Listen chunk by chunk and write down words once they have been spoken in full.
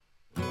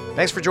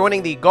Thanks for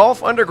joining the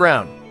Golf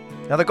Underground.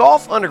 Now, the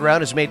Golf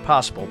Underground is made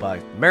possible by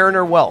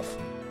Mariner Wealth,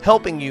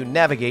 helping you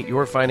navigate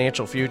your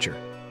financial future.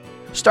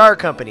 Star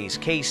Companies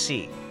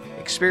KC.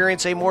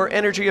 Experience a more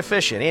energy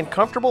efficient and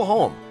comfortable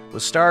home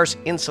with Star's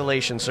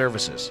insulation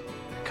services.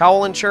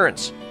 Cowell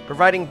Insurance,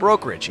 providing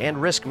brokerage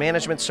and risk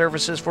management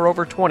services for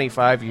over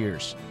 25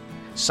 years.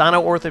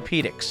 Sana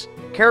Orthopedics,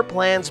 care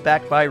plans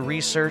backed by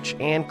research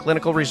and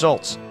clinical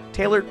results,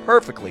 tailored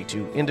perfectly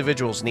to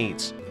individuals'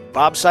 needs.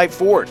 Bob Sight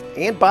Ford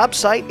and Bob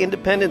Sight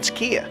Independence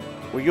Kia,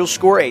 where you'll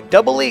score a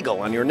double eagle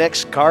on your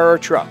next car or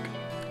truck.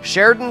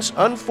 Sheridan's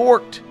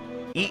Unforked,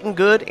 eating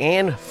good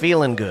and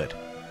feeling good.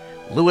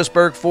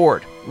 Lewisburg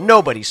Ford,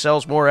 nobody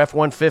sells more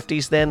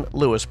F-150s than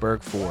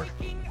Lewisburg Ford.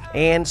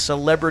 And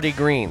Celebrity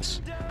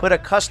Greens, put a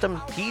custom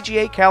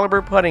PGA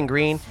caliber putting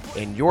green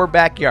in your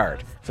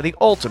backyard for the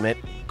ultimate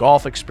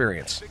golf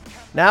experience.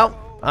 Now,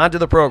 on to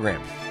the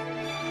program.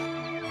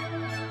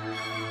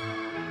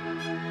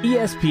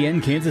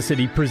 ESPN Kansas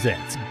City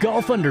presents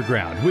Golf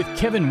Underground with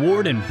Kevin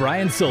Ward and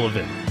Brian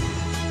Sullivan.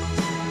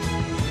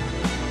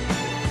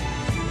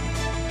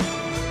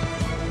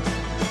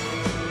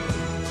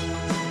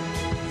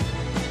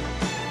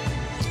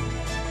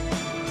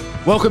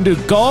 Welcome to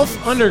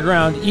Golf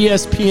Underground,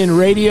 ESPN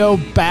Radio,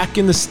 back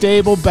in the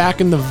stable,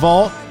 back in the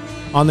vault,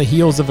 on the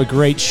heels of a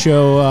great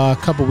show a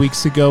couple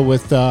weeks ago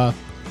with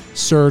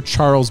Sir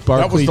Charles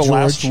Barkley. That was the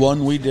last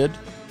one we did?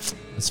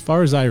 As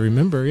far as I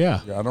remember, yeah.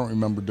 Yeah, I don't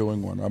remember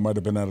doing one. I might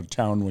have been out of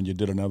town when you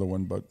did another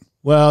one, but...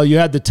 Well, you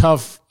had the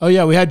tough... Oh,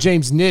 yeah, we had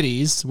James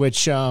Nitties,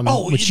 which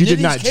you did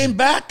not... came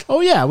back?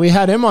 Oh, yeah, we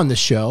had him on the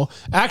show.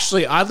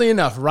 Actually, oddly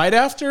enough, right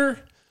after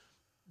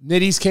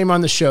Nitties came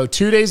on the show,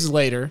 2 days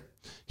later,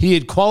 he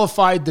had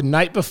qualified the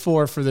night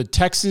before for the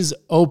Texas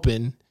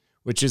Open,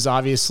 which is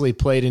obviously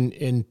played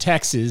in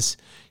Texas.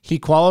 He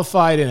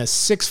qualified in a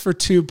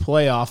 6-for-2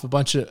 playoff, a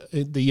bunch of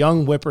the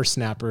young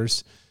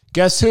whippersnappers.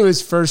 Guess who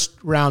his first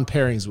round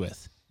pairings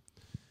with?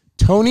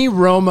 Tony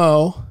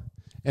Romo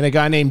and a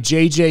guy named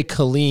J.J.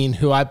 Colleen,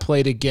 who I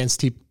played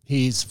against.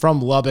 He's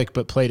from Lubbock,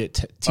 but played at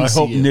TCU. I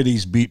hope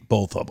Nitties beat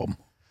both of them.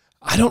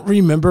 I don't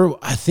remember.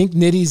 I think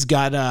Nitties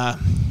got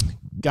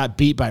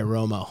beat by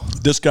Romo.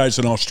 This guy's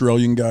an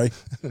Australian guy,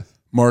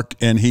 Mark,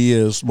 and he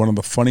is one of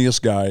the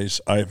funniest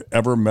guys I've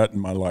ever met in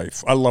my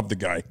life. I love the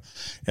guy.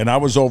 And I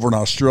was over in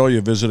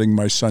Australia visiting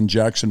my son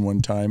Jackson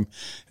one time,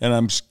 and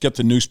I'm get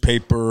the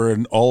newspaper,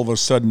 and all of a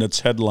sudden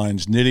it's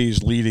headlines,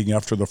 Nitty's leading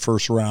after the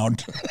first round.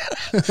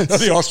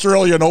 The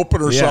Australian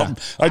Open or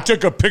something. I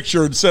took a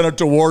picture and sent it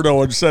to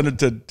Wardo and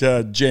sent it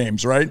to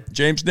James, right?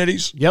 James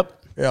Nitties?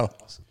 Yep. Yeah.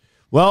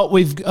 Well,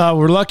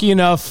 we're lucky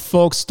enough,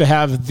 folks, to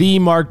have the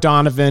Mark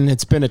Donovan.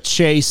 It's been a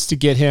chase to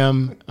get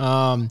him,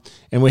 and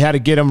we had to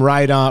get him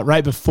right on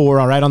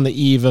the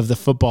eve of the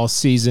football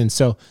season.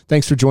 So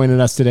thanks for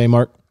joining us today,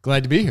 Mark.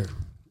 Glad to be here.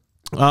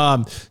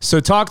 So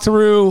talk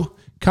through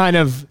kind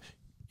of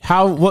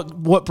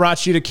what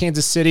brought you to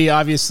Kansas City.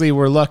 Obviously,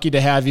 we're lucky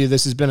to have you.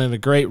 This has been a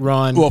great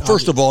run. Well,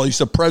 first of all, he's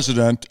the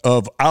president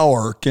of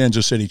our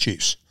Kansas City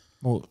Chiefs,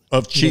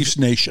 of Chiefs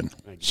Nation.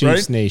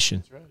 Chiefs Nation.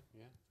 That's right.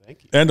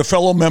 Thank you. And a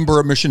fellow member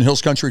of Mission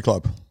Hills Country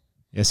Club.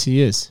 Yes,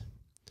 he is.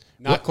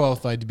 Not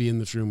qualified to be in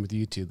this room with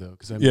you two, though,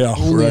 because I'm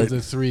only of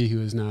the three who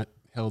has not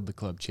held the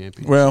club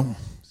championship. Well,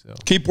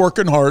 keep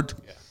working hard.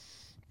 Yeah.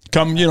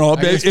 Come,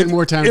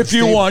 more time if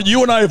you want.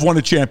 You and I have won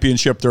a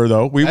championship there,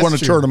 though. We won a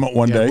tournament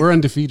one day. We're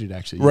undefeated,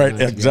 actually. Right,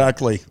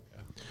 exactly.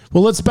 Yeah.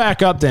 Well, let's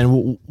back up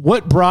then.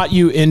 What brought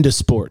you into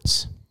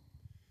sports?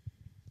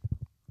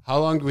 How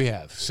long do we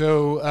have?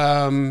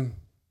 So,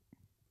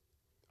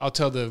 I'll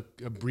tell the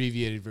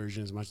abbreviated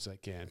version as much as I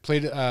can.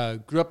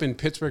 Grew up in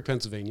Pittsburgh,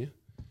 Pennsylvania.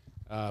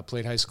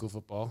 Played high school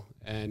football,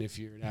 and if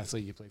you're an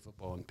athlete, you play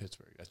football in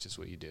Pittsburgh. That's just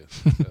what you do.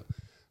 So,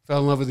 fell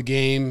in love with the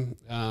game.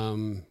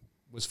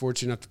 Was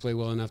fortunate enough to play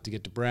well enough to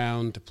get to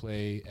Brown, to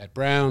play at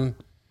Brown.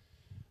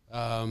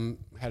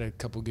 Had a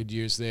couple good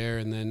years there,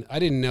 and then I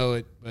didn't know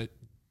it, but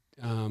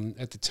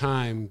at the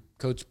time,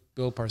 Coach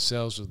Bill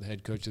Parcells was the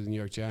head coach of the New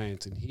York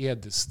Giants, and he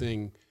had this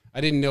thing. I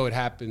didn't know it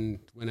happened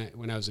when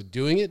I was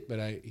doing it, but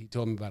he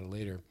told me about it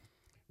later,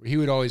 where he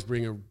would always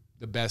bring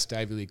the best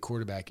Ivy League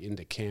quarterback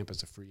into camp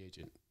as a free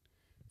agent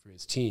for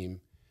his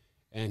team.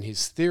 And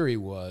his theory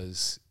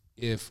was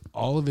if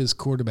all of his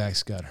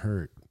quarterbacks got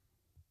hurt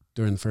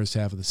during the first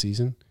half of the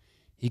season,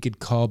 he could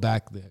call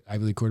back the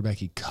Ivy League quarterback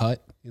he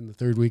cut in the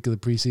third week of the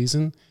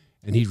preseason,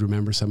 and he'd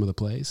remember some of the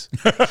plays.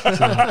 So,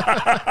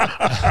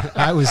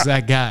 I was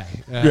that guy.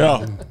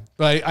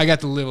 But I got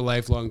to live a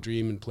lifelong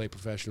dream and play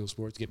professional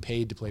sports, get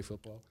paid to play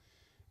football.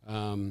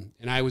 And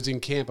I was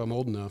in camp. I'm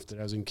old enough that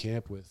I was in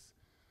camp with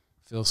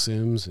Phil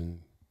Simms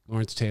and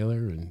Lawrence Taylor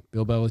and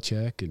Bill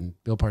Belichick and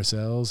Bill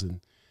Parcells and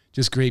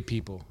just great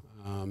people.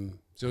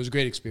 So it was a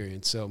great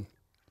experience. So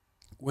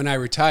when I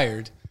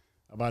retired,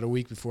 about a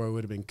week before I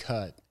would have been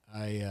cut,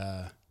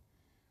 I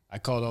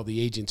called all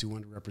the agents who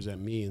wanted to represent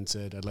me and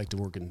said, I'd like to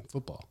work in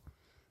football.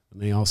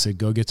 And they all said,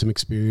 go get some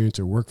experience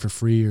or work for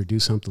free or do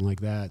something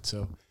like that.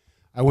 So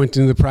I went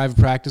into the private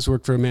practice,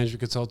 worked for a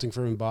management consulting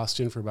firm in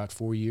Boston for about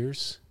 4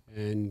 years,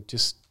 and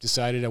just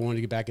decided I wanted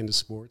to get back into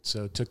sports.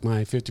 So took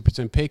my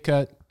 50% pay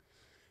cut,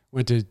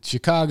 went to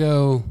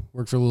Chicago,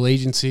 worked for a little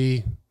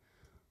agency,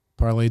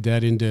 parlayed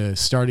that into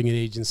starting an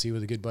agency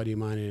with a good buddy of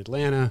mine in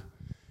Atlanta.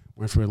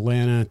 Went from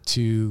Atlanta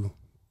to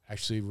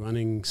actually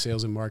running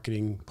sales and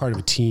marketing, part of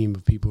a team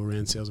of people who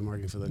ran sales and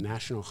marketing for the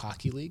National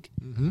Hockey League.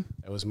 Mm-hmm.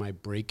 That was my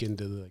break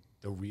into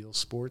the real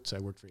sports. I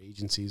worked for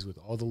agencies with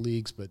all the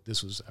leagues, but I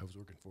was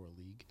working for a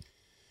league.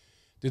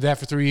 Did that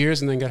for 3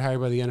 years and then got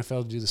hired by the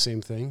NFL to do the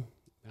same thing.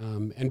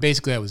 And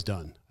basically I was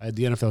done. I had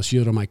the NFL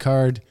shield on my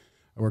card.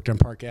 I worked on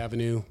Park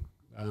Avenue.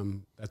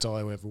 That's all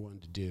I ever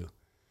wanted to do.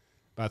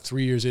 About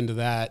 3 years into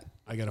that,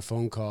 I got a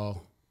phone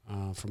call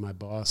from my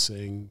boss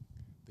saying,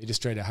 they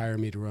just tried to hire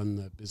me to run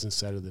the business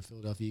side of the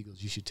Philadelphia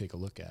Eagles. You should take a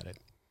look at it.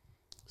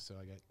 So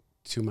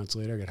 2 months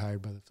later, I got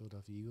hired by the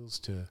Philadelphia Eagles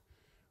to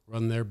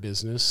run their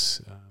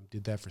business.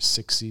 Did that for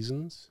 6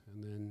 seasons.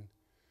 And then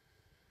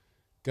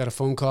got a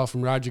phone call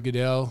from Roger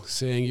Goodell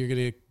saying, you're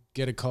going to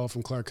get a call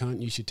from Clark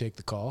Hunt. You should take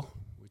the call,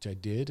 which I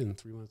did. And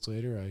 3 months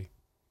later, I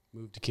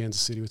moved to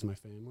Kansas City with my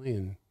family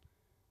and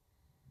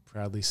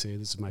proudly say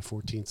this is my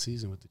 14th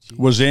season with the Chiefs.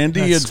 Was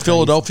Andy in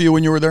Philadelphia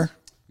when you were there?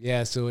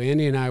 Yeah, so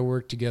Andy and I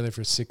worked together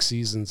for 6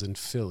 seasons in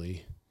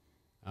Philly.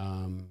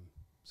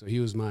 So he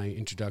was my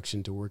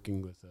introduction to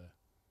working with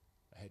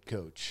a head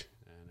coach,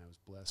 and I was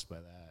blessed by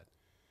that.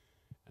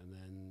 And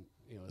then,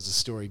 as the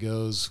story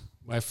goes,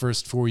 my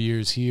first 4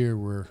 years here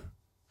were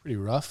pretty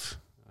rough.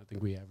 I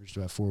think we averaged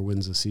about 4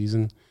 wins a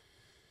season.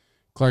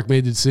 Clark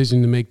made the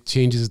decision to make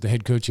changes at the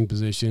head coaching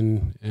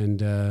position,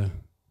 and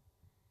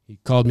he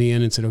called me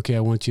in and said, okay,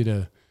 I want you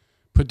to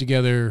put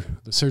together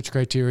the search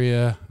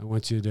criteria. I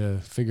want you to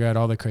figure out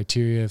all the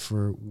criteria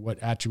for what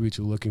attributes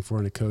we're looking for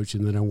in a coach,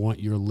 and then I want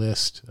your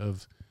list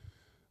of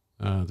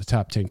the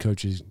top 10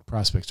 coaches,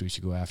 prospects we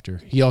should go after.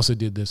 He also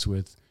did this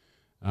with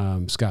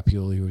Scott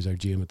Pioli, who was our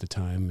GM at the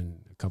time, and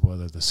a couple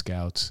other the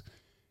scouts.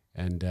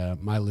 And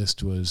my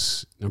list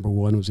was, number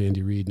 1 was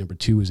Andy Reid, number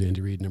 2 was Andy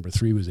Reid, number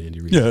 3 was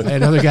Andy Reid. Yeah. I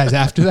had other guys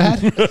after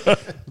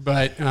that,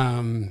 but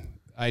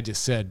I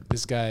just said,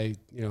 this guy,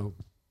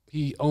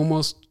 he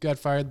almost got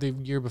fired the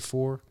year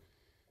before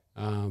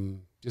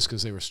just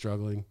because they were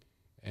struggling.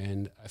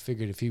 And I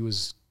figured if he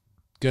was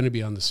going to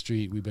be on the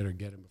street, we better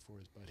get him before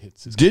his butt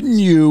hits his Didn't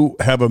you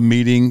have a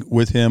meeting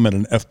with him at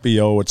an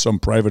FBO at some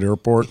private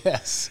airport?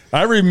 Yes.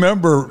 I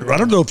remember, I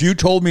don't know if you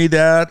told me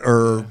that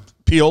or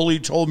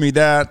Pioli told me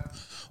that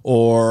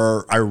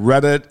or I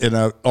read it in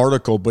an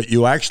article, but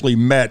you actually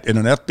met in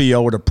an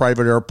FBO at a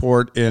private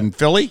airport in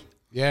Philly?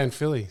 Yeah, in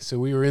Philly. So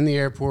we were in the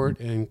airport,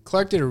 and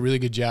Clark did a really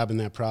good job in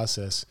that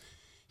process.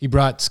 He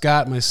brought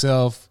Scott,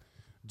 myself,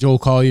 Joel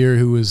Collier,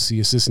 who was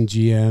the assistant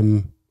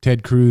GM,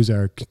 Ted Cruz,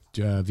 our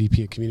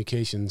VP of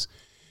communications,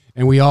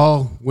 and we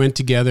all went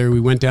together.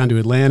 We went down to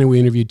Atlanta. We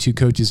interviewed 2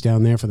 coaches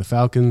down there for the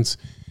Falcons,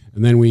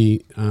 and then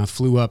we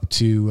flew up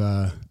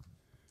to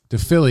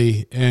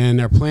Philly, and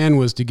our plan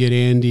was to get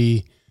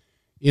Andy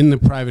in the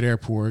private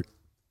airport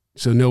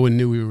so no one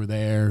knew we were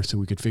there so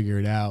we could figure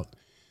it out.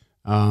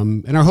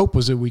 And our hope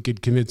was that we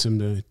could convince him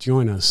to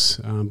join us.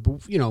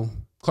 But,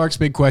 Clark's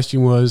big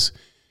question was,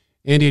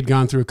 Andy had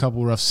gone through a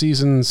couple of rough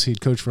seasons.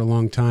 He'd coached for a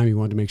long time. He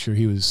wanted to make sure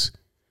he was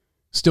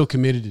still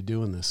committed to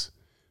doing this.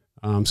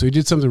 So he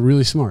did something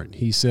really smart.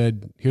 He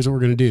said, here's what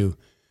we're going to do.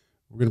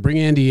 We're going to bring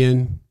Andy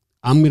in.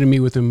 I'm going to meet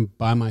with him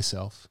by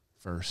myself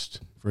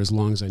first for as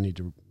long as I need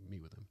to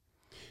meet with him.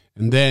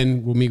 And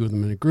then we'll meet with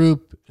him in a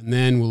group, and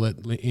then we'll let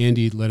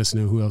Andy let us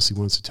know who else he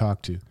wants to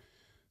talk to.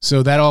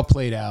 So that all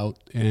played out,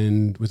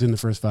 and within the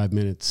first 5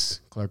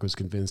 minutes, Clark was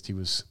convinced he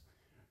was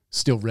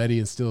still ready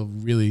and still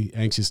really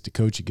anxious to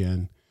coach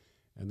again.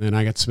 And then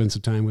I got to spend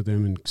some time with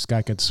him, and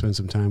Scott got to spend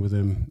some time with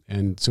him.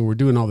 And so we're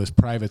doing all this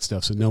private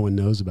stuff so no one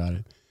knows about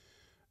it.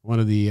 One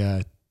of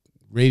the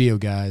radio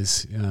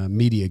guys,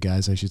 media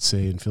guys, I should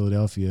say, in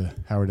Philadelphia,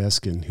 Howard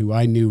Eskin, who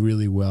I knew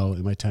really well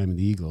in my time in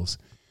the Eagles.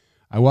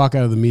 I walk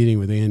out of the meeting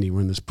with Andy.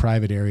 We're in this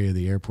private area of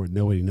the airport.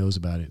 Nobody knows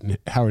about it. And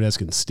Howard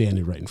Eskin's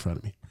standing right in front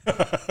of me.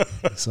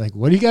 It's like,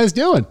 what are you guys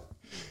doing?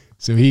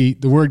 So the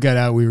word got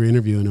out, we were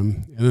interviewing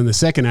him. And then the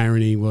second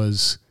irony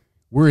was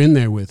we're in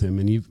there with him.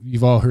 And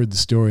you've all heard the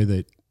story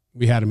that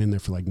we had him in there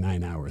for like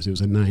 9 hours. It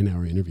was a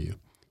 9-hour interview.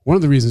 One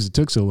of the reasons it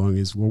took so long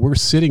is we're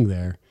sitting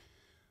there,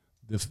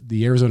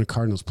 the Arizona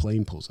Cardinals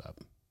plane pulls up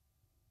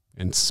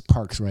and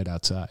parks right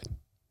outside.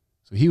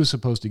 So he was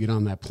supposed to get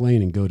on that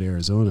plane and go to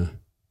Arizona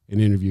and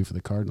interview for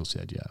the Cardinals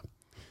head job.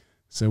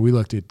 So we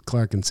looked at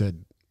Clark and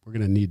said, we're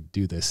going to need to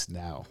do this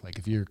now. Like,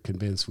 if you're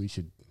convinced, we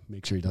should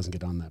make sure he doesn't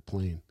get on that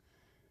plane.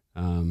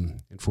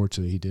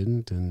 Unfortunately, he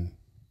didn't, and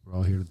we're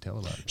all here to tell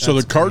about it. So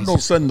the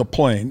Cardinals send the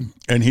plane,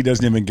 and he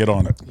doesn't even get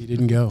on it. He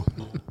didn't go.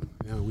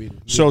 No,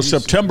 so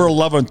September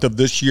 11th of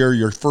this year,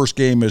 your first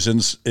game is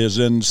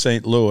in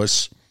St.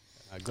 Louis.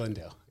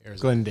 Glendale,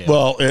 Arizona.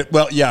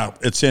 Well, yeah,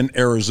 it's in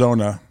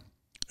Arizona.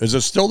 Is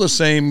it still the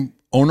same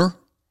owner?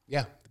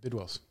 Yeah, the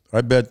Bidwells. I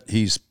bet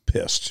he's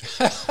pissed.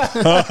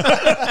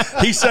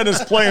 He sent his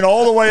plane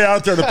all the way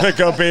out there to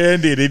pick up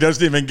Andy, and he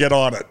doesn't even get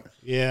on it.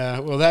 Yeah,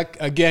 well, that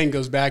again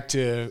goes back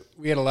to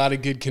we had a lot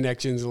of good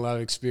connections, a lot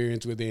of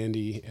experience with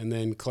Andy, and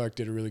then Clark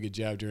did a really good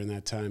job during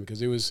that time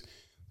because it was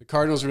the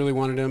Cardinals really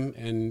wanted him,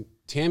 and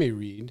Tammy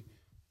Reed,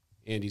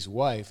 Andy's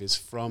wife, is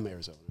from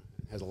Arizona,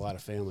 has a lot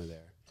of family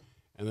there,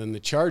 and then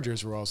the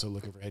Chargers were also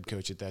looking for head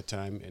coach at that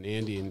time, and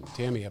Andy and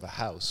Tammy have a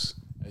house,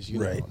 as you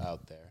know,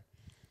 out there,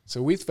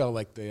 so we felt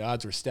like the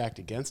odds were stacked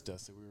against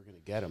us that we were going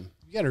to get him.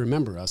 You got to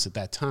remember us at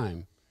that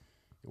time.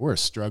 We're a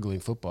struggling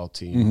football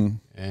team,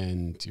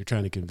 and you're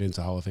trying to convince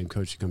a Hall of Fame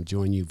coach to come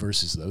join you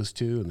versus those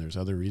two, and there's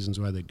other reasons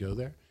why they'd go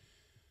there.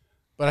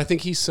 But I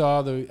think he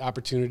saw the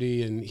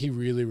opportunity, and he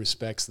really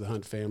respects the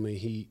Hunt family.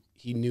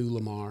 He knew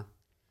Lamar,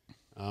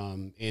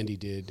 Andy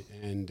did,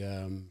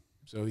 and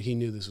so he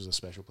knew this was a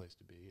special place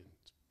to be, and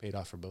it's paid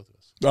off for both of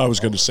us. I was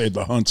going to say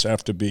the Hunts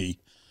have to be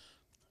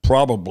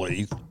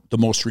probably the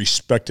most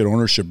respected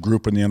ownership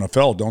group in the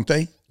NFL, don't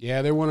they?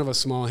 Yeah, they're one of a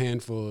small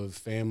handful of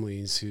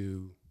families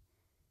who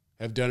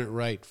have done it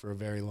right for a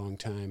very long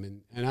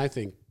time. And I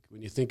think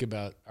when you think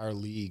about our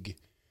league,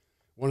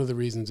 one of the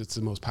reasons it's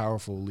the most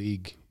powerful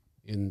league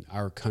in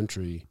our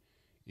country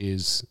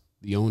is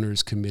the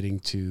owners committing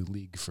to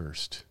league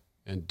first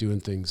and doing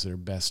things that are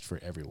best for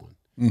everyone.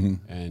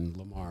 And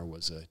Lamar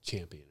was a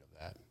champion of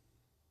that.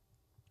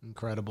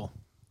 Incredible.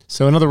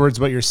 So in other words,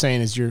 what you're saying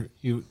is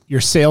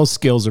your sales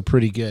skills are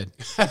pretty good.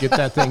 Get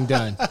that thing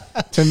done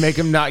to make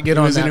him not get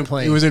on that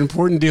plane. It was an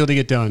important deal to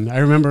get done. I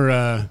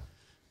remember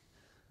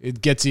it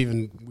gets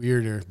even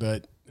weirder,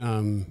 but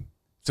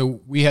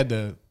so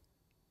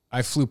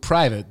I flew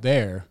private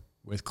there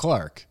with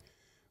Clark.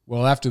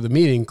 Well, after the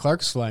meeting,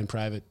 Clark's flying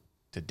private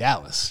to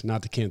Dallas,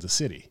 not to Kansas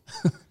City.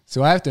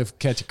 So I have to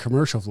catch a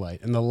commercial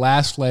flight, and the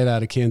last flight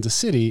out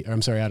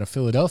of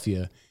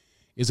Philadelphia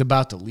is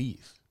about to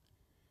leave.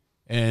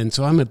 And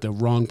so I'm at the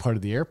wrong part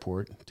of the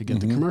airport to get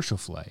the commercial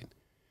flight.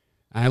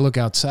 And I look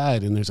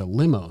outside, and there's a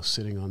limo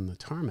sitting on the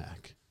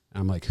tarmac.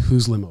 And I'm like,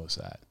 whose limo is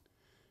that?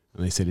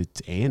 And they said,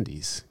 it's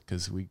Andy's,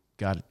 because we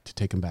got to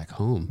take him back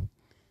home.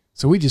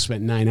 So we just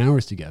spent 9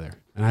 hours together.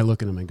 And I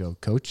look at him and go,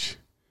 Coach,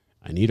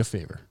 I need a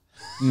favor.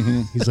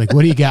 He's like,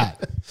 what do you got?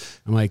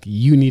 I'm like,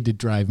 you need to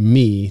drive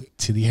me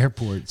to the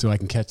airport so I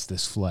can catch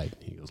this flight.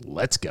 He goes,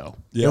 let's go.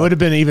 Yeah. It would have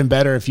been even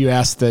better if you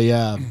asked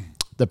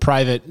the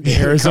private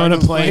Arizona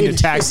plane to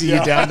taxi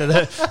you down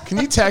to can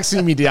you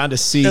taxi me down to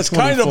C24? It's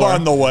kind of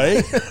on the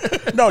way.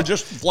 No,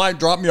 just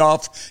drop me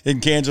off in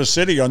Kansas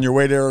City on your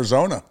way to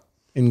Arizona.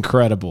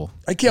 Incredible.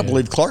 I can't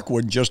believe Clark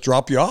wouldn't just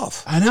drop you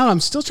off. I know. I'm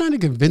still trying to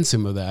convince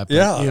him of that. But,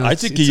 I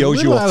think he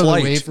owes you a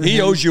flight. He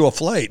owes you a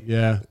flight.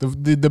 Yeah.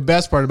 The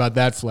best part about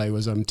that flight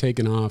was I'm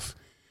taking off,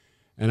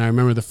 and I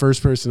remember the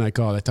first person I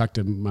called, I talked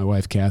to my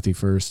wife, Kathy,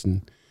 first,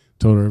 and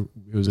told her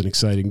it was an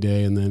exciting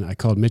day, and then I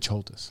called Mitch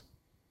Holtis.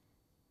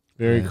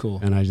 Very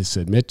cool. And I just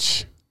said,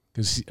 Mitch,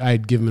 because I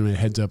had given him a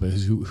heads up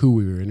as who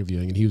we were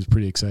interviewing, and he was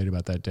pretty excited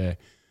about that day.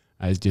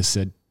 I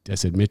said,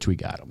 Mitch, we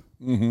got him.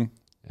 Mm-hmm.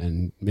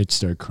 And Mitch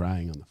started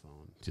crying on the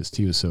phone.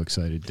 He was so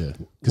excited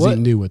because he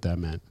knew what that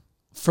meant.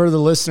 For the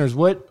listeners,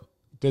 what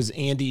does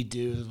Andy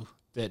do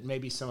that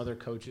maybe some other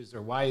coaches,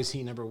 or why is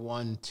he number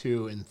 1,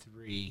 2, and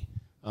 3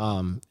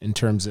 in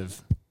terms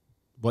of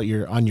what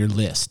you're on your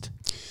list?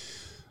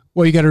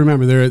 Well, you got to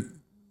remember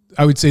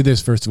I would say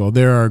this, first of all,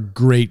 there are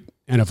great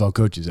NFL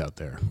coaches out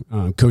there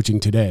coaching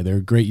today. There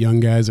are great young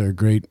guys. There are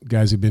great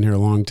guys who've been here a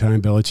long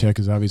time. Belichick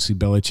is obviously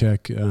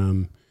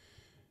Belichick.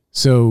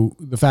 So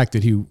the fact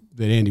that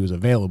Andy was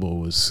available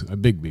was a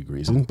big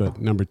reason. But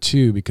number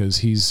 2, because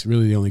he's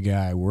really the only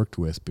guy I worked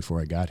with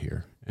before I got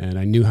here. And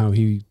I knew how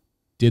he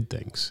did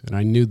things. And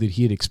I knew that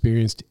he had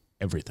experienced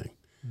everything.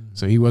 Mm-hmm.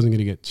 So he wasn't going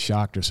to get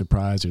shocked or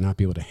surprised or not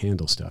be able to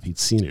handle stuff. He'd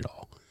seen it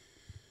all.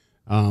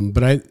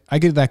 But I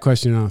get that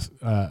question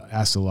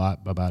asked a lot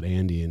about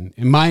Andy.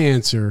 And my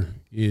answer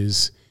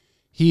is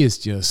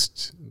he's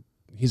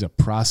a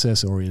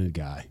process-oriented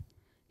guy.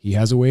 He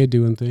has a way of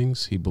doing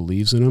things. He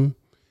believes in them.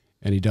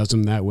 And he does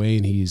them that way,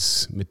 and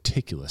he's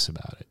meticulous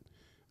about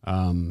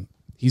it.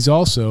 He's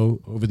also,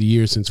 over the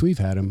years since we've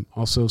had him,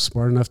 also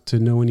smart enough to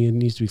know when he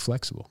needs to be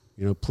flexible.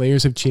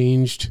 Players have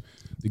changed.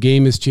 The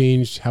game has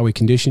changed. How we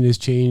condition has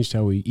changed.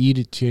 How we eat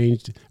has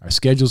changed. Our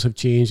schedules have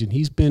changed, and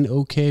he's been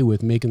okay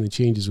with making the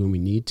changes when we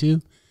need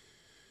to.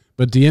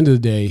 But at the end of the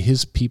day,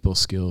 his people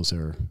skills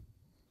are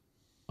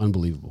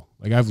unbelievable.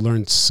 Like, I've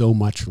learned so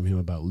much from him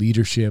about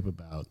leadership,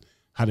 about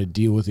how to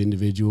deal with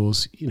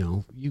individuals.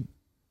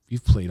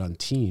 You've played on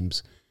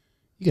teams,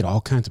 you get all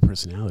kinds of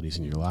personalities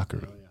in your locker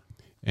room,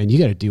 and you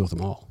got to deal with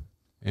them all.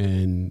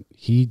 And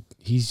he's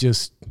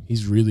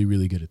really,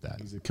 really good at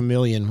that. He's a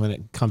chameleon when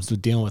it comes to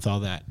dealing with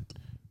all that.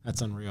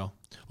 That's unreal.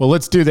 Well,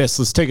 let's do this.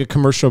 Let's take a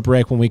commercial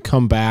break. When we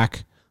come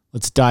back,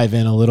 let's dive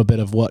in a little bit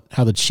of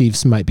how the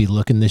Chiefs might be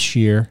looking this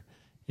year,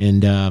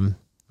 and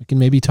we can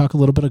maybe talk a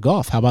little bit of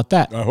golf. How about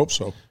that? I hope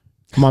so.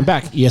 Come on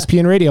back,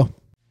 ESPN Radio.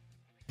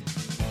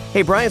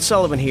 Hey, Brian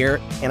Sullivan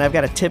here, and I've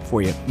got a tip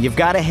for you. You've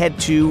got to head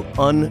to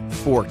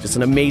Unforked. It's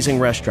an amazing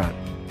restaurant.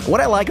 What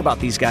I like about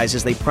these guys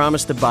is they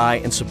promise to buy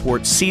and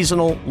support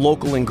seasonal,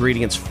 local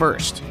ingredients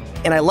first.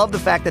 And I love the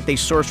fact that they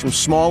source from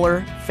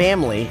smaller,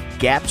 family,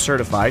 GAP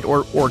certified,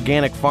 or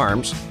organic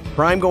farms,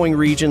 prime-going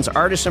regions,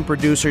 artisan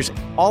producers.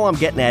 All I'm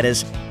getting at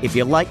is, if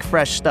you like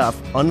fresh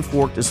stuff,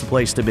 Unforked is the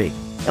place to be.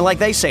 And like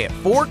they say it,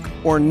 fork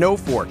or no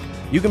fork,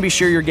 you can be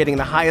sure you're getting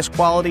the highest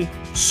quality,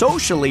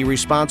 socially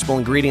responsible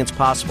ingredients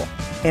possible.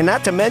 And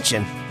not to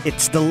mention,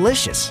 it's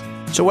delicious.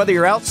 So whether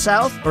you're out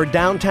south or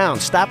downtown,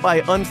 stop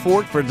by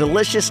Unforked for a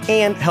delicious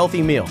and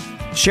healthy meal.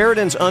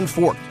 Sheridan's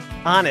Unforked,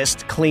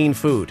 honest, clean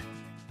food.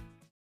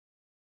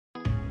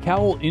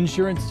 Cowell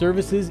Insurance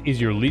Services is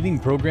your leading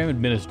program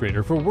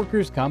administrator for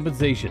workers'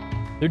 compensation.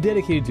 They're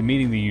dedicated to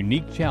meeting the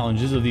unique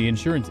challenges of the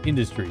insurance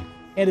industry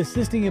and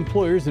assisting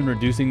employers in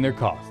reducing their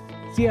costs.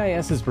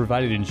 CIS has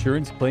provided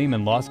insurance claim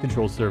and loss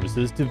control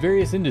services to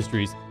various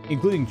industries,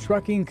 including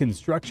trucking,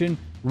 construction,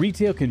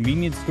 retail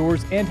convenience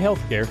stores, and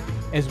healthcare,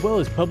 as well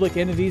as public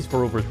entities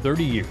for over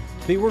 30 years.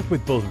 They work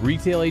with both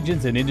retail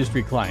agents and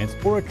industry clients,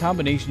 or a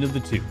combination of the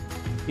two.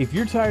 If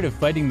you're tired of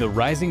fighting the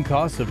rising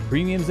costs of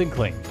premiums and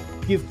claims,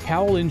 give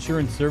Cowell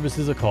Insurance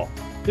Services a call.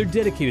 Their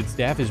dedicated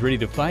staff is ready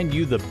to find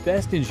you the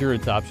best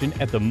insurance option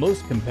at the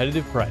most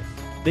competitive price.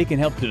 They can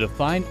help to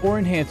define or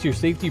enhance your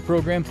safety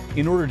program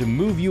in order to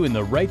move you in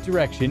the right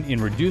direction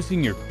in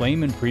reducing your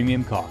claim and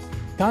premium costs.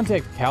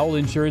 Contact Cowell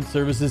Insurance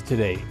Services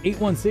today,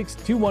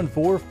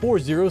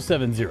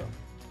 816-214-4070.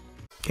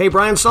 Hey,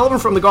 Brian Sullivan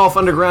from the Golf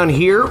Underground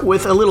here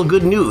with a little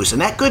good news.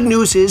 And that good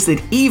news is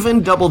that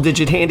even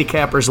double-digit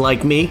handicappers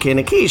like me can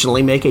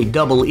occasionally make a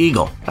double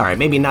eagle. All right,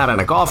 maybe not on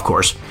a golf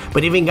course,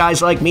 but even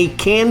guys like me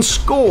can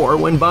score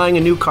when buying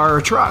a new car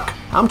or truck.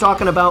 I'm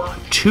talking about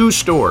 2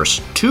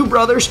 stores, 2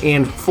 brothers,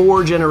 and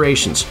 4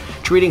 generations,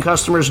 treating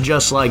customers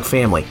just like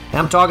family.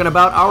 I'm talking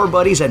about our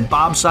buddies at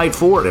Bob Sight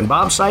Ford and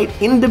Bob Sight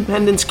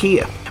Independence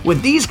Kia.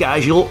 With these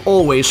guys, you'll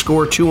always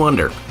score 2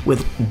 under,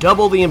 with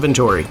double the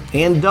inventory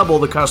and double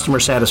the customer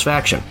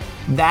satisfaction.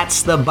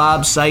 That's the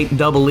Bob Sight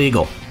Double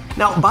Eagle.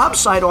 Now, Bob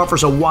Sight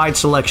offers a wide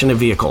selection of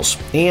vehicles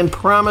and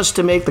promise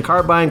to make the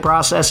car buying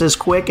process as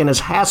quick and as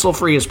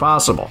hassle-free as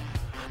possible.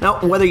 Now,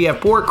 whether you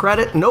have poor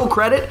credit, no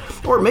credit,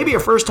 or maybe a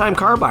first-time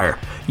car buyer,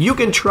 you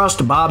can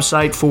trust Bob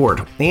Sight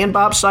Ford. And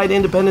Bob Sight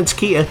Independence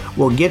Kia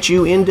will get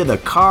you into the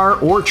car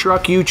or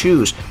truck you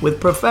choose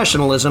with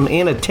professionalism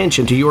and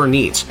attention to your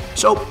needs.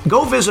 So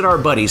go visit our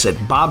buddies at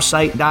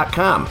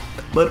bobsight.com,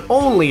 but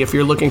only if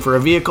you're looking for a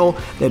vehicle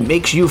that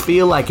makes you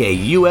feel like a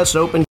U.S.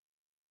 Open.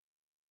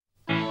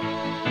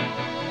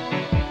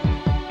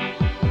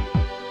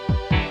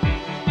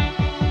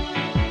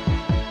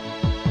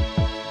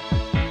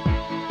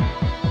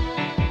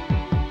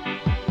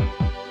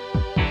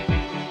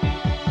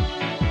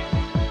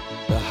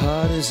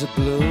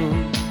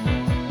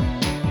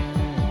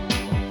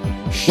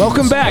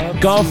 Welcome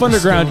back, Golf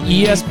Underground,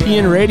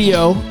 ESPN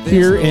Radio,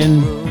 here in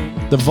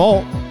the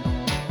vault,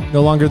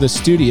 no longer the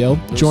studio,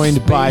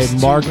 joined by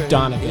Mark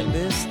Donovan,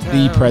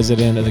 the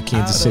president of the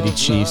Kansas City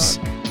Chiefs.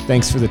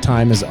 Thanks for the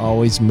time, as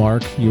always,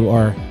 Mark. You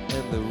are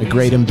a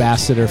great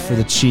ambassador for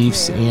the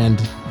Chiefs and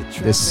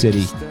this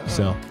city,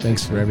 so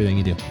thanks for everything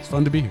you do. It's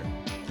fun to be here.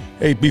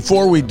 Hey,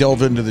 before we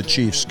delve into the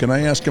Chiefs, can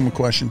I ask him a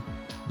question?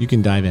 You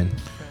can dive in.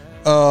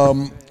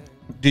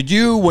 Did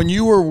you, when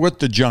you were with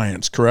the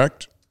Giants,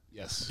 correct?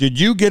 Yes. Did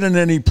you get in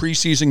any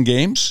preseason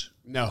games?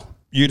 No.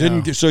 You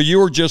didn't. No. So you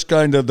were just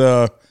kind of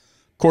the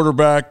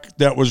quarterback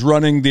that was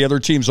running the other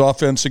team's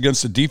offense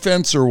against the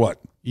defense, or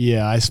what?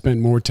 Yeah, I spent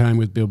more time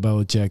with Bill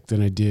Belichick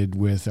than I did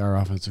with our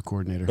offensive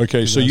coordinator.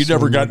 Okay, so you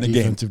never got in a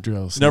game. Defensive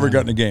drills. Never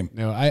got in a game.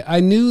 No,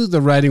 I knew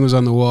the writing was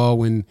on the wall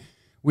when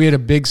we had a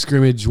big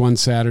scrimmage one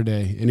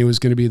Saturday, and it was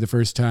going to be the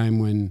first time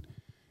when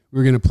we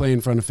were going to play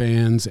in front of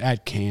fans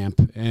at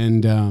camp,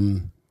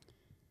 and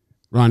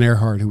Ron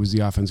Earhart, who was the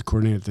offensive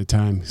coordinator at the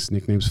time, his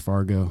nickname's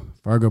Fargo.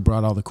 Fargo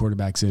brought all the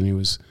quarterbacks in. It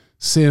was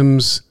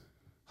Sims,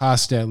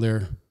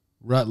 Hostetler,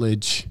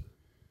 Rutledge,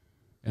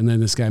 and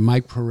then this guy,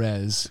 Mike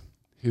Perez,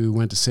 who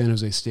went to San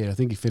Jose State. I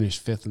think he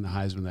finished 5th in the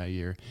Heisman that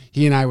year.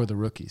 He and I were the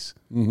rookies.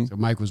 Mm-hmm. So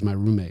Mike was my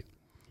roommate.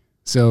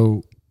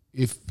 So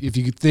if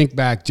you could think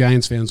back,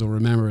 Giants fans will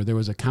remember there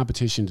was a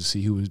competition to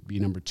see who would be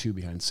number 2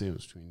 behind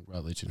Sims between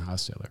Rutledge and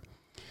Hostetler.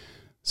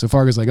 So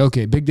Fargo's like,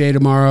 okay, big day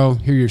tomorrow.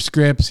 Here are your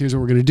scripts. Here's what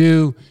we're going to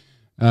do.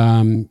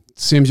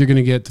 Sims, you're going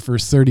to get the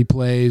first 30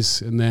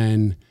 plays, and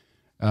then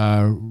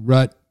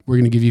Rutt, we're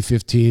going to give you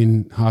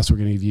 15. Haas, we're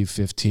going to give you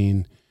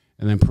 15.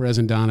 And then Perez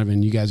and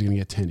Donovan, you guys are going to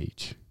get 10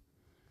 each.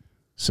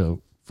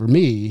 So for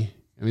me,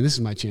 I mean, this is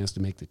my chance to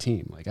make the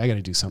team. Like, I got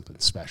to do something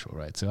special,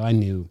 right? So I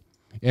knew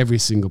every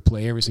single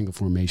play, every single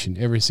formation,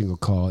 every single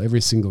call,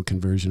 every single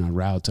conversion on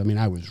routes. I mean,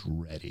 I was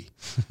ready.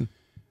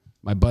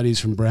 My buddies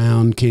from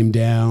Brown came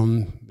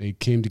down. They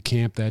came to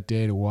camp that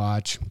day to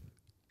watch.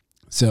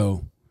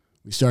 So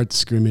we start the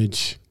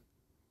scrimmage,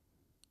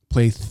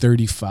 play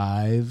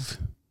 35,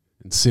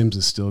 and Sims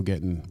is still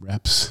getting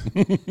reps.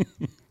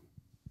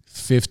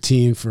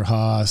 15 for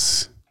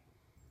Haas,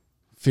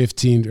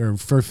 15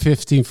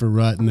 for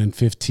Rutt, and then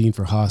 15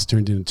 for Haas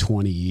turned into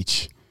 20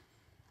 each.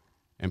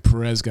 And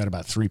Perez got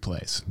about 3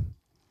 plays.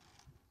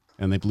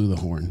 and they blew the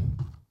horn.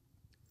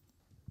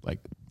 Like,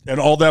 And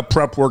all that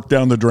prep work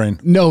down the drain.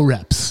 no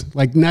reps,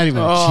 like not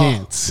even a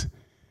chance.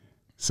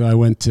 So I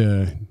went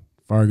to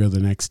Fargo the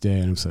next day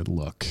and I said,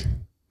 look,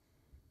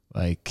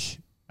 like,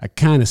 I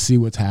kind of see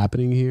what's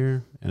happening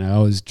here. And I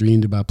always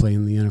dreamed about playing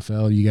in the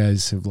NFL. You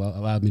guys have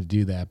allowed me to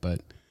do that, but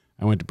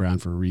I went to Brown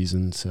for a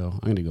reason. So I'm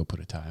going to go put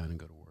a tie on and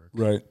go to work.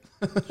 Right.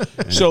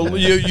 So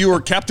you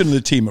were captain of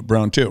the team at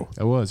Brown too.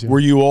 I was, yeah. Were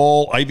you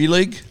all Ivy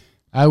League?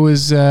 I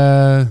was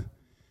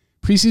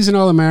preseason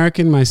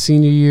All-American my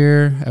senior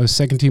year. I was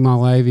second team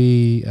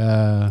All-Ivy,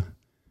 I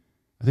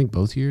think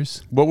both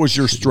years. What was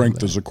your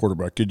strength as a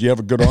quarterback? Did you have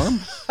a good arm?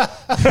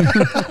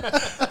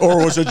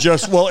 Or was it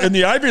just, well, in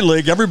the Ivy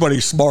League,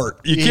 everybody's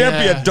smart. You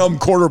can't be a dumb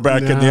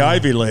quarterback in the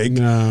Ivy League.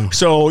 No.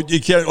 So you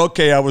can't,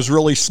 okay, I was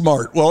really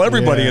smart. Well,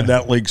 everybody in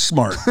that league's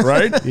smart,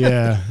 right?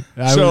 Yeah.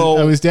 I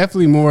So- was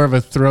definitely more of a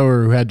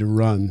thrower who had to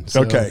run.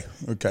 So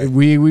Okay.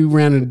 We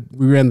ran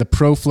the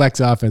pro flex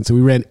offense, so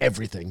we ran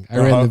everything. I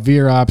ran the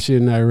veer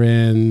option, I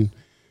ran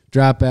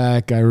drop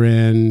back, I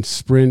ran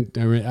sprint,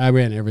 I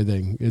ran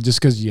everything just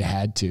because you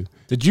had to.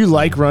 Did you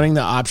like running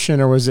the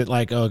option, or was it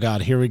like, oh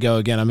God, here we go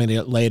again? I'm going to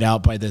get laid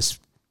out by this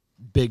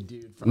big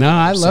dude. From No, the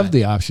I other love side?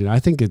 the option. I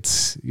think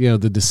it's, the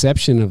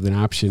deception of an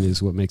option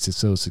is what makes it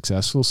so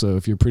successful. So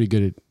if you're pretty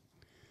good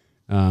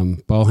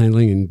at ball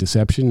handling and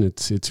deception,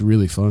 it's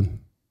really fun.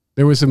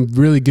 There was some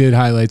really good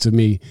highlights of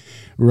me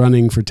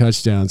running for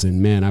touchdowns,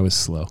 and man, I was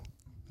slow.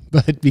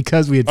 But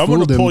because we had I'm going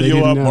fooled to them, pull they you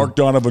didn't up, know. Mark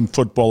Donovan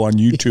football on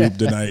YouTube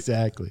tonight.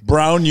 Exactly.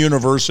 Brown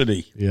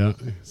University. Yeah,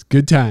 it's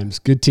good times,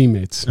 good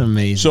teammates.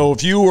 Amazing. So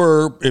if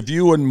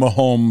you and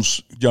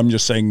Mahomes, I'm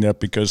just saying that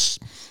because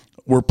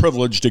we're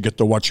privileged to get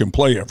to watch him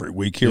play every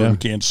week here in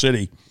Kansas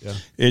City. Yeah.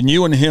 And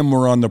you and him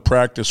were on the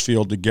practice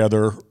field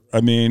together.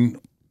 I mean,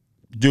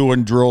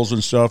 doing drills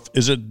and stuff.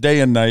 Is it day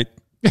and night?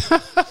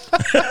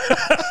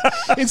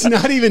 It's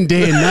not even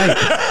day and night.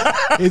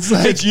 It's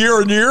like It's year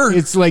and year.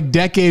 It's like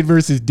decade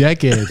versus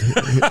decade.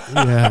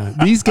 Yeah.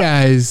 These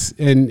guys,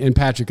 and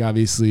Patrick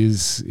obviously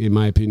is, in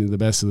my opinion, the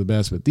best of the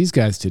best, but these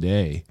guys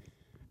today,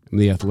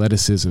 the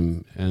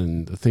athleticism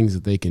and the things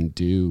that they can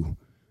do.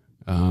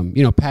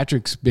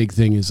 Patrick's big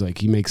thing is like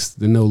he makes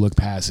the no-look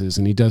passes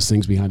and he does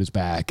things behind his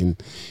back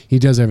and he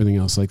does everything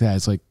else like that.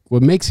 It's like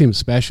what makes him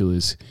special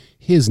is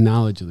his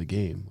knowledge of the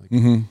game.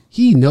 Like,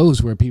 he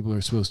knows where people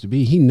are supposed to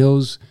be. He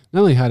knows not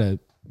only how to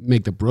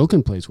make the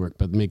broken plays work,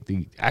 but make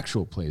the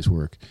actual plays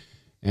work.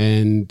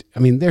 And I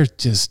mean, they're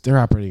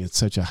operating at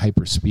such a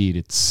hyper speed.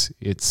 It's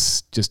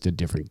just a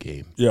different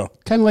game. Yeah.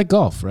 Kind of like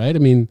golf, right? I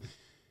mean,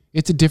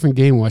 it's a different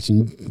game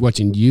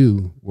watching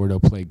you,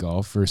 Wardo, play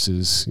golf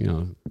versus,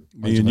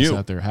 Me and you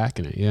out there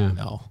hacking it. Yeah.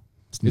 No.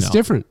 It's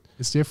different.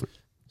 It's different.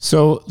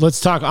 So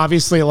let's talk.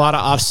 Obviously, a lot of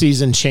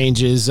offseason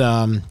changes,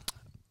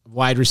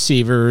 wide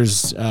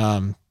receivers,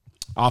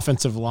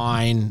 offensive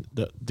line,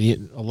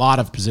 a lot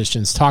of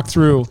positions. Talk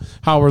through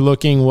how we're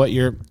looking. What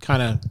you're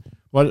kind of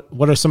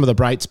what are some of the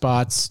bright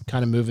spots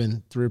kind of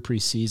moving through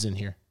preseason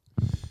here?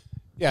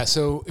 Yeah.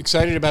 So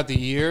excited about the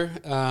year.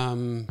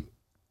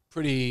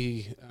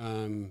 Pretty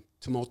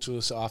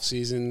tumultuous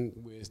offseason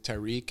with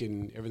Tyreek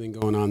and everything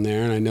going on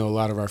there. And I know a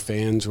lot of our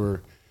fans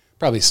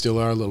probably still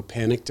are a little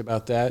panicked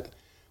about that.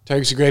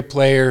 Tyreek's a great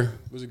player,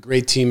 was a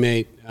great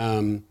teammate,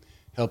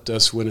 helped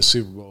us win a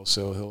Super Bowl,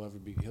 so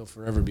he'll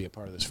forever be a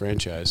part of this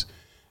franchise.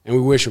 And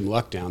we wish him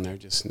luck down there,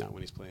 just not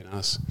when he's playing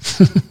us.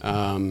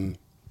 And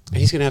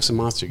he's going to have some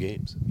monster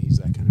games. He's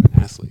that kind of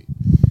an athlete.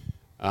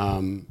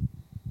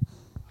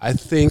 I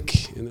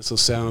think, and this will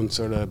sound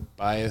sort of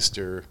biased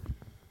or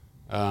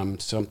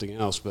something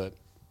else, but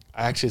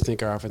I actually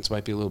think our offense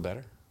might be a little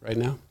better right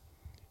now.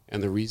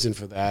 And the reason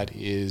for that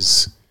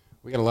is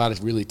we got a lot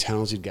of really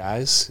talented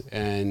guys,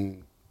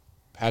 and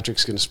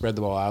Patrick's going to spread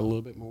the ball out a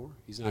little bit more.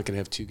 He's not going to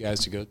have two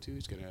guys to go to.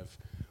 He's going to have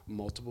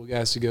multiple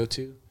guys to go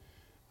to.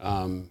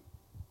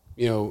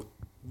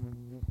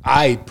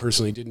 I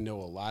personally didn't know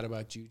a lot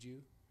about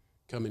Juju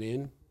coming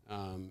in,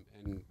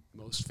 and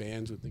most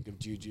fans would think of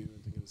Juju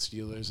and think of the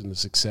Steelers and the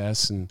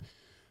success and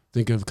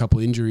think of a couple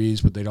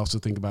injuries, but they'd also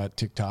think about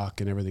TikTok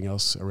and everything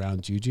else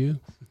around Juju.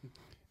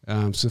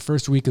 So the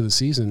first week of the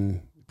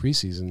season,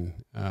 preseason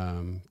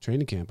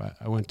training camp,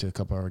 I went to a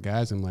couple of our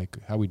guys. I'm like,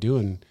 how we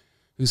doing?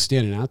 Who's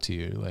standing out to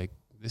you? Like,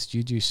 this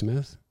Juju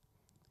Smith,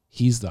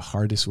 he's the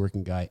hardest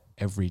working guy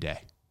every day.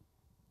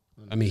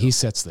 I mean, he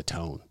sets the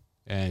tone.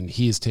 And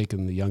he has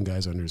taken the young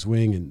guys under his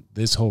wing, and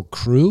this whole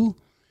crew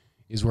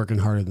is working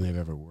harder than they've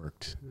ever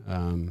worked.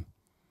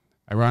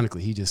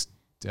 Ironically, he just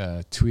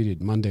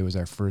tweeted Monday was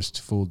our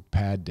first full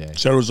pad day.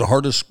 Said it was the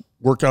hardest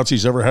workouts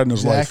he's ever had in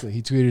his life. Exactly.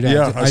 He tweeted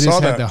out, Yeah, I I saw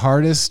just that. had the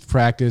hardest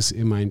practice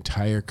in my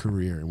entire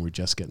career, and we're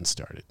just getting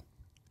started.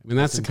 I mean,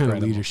 that's the kind of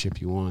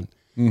leadership you want.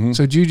 Mm-hmm.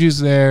 So Juju's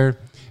there.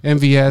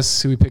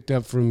 MVS, who we picked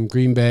up from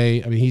Green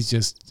Bay, I mean, he's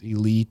just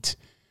elite.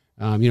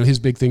 His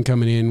big thing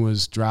coming in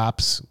was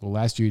drops. Well,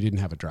 last year he didn't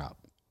have a drop.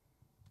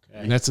 Okay.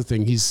 And that's the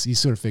thing. He's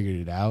sort of figured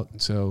it out.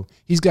 So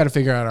he's got to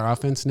figure out our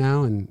offense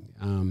now,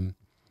 and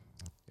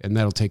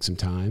that'll take some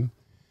time.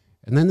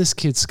 And then this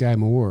kid, Sky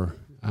Moore,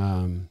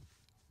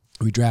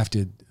 we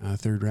drafted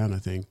third round, I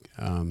think.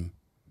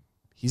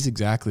 He's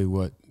exactly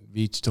what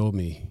Veach told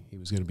me he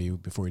was going to be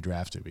before he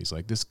drafted me. He's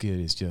like, this kid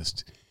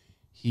is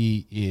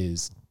he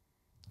is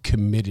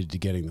committed to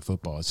getting the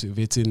football. So if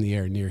it's in the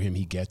air near him,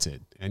 he gets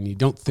it. And you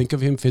don't think of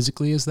him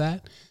physically as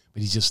that,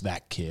 but he's just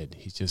that kid.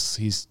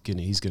 He's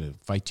gonna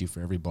fight you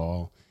for every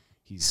ball.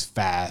 He's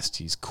fast.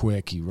 He's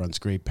quick. He runs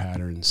great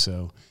patterns.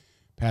 So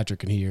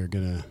Patrick and he are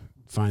gonna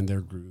find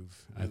their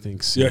groove, I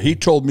think. Soon. Yeah, he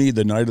told me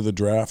the night of the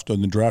draft,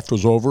 when the draft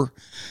was over,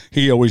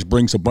 he always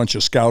brings a bunch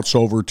of scouts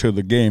over to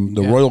the game,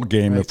 the Royal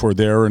game, if we're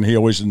there, and he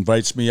always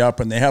invites me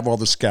up, and they have all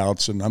the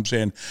scouts, and I'm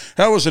saying,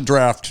 how was the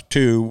draft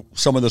to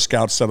some of the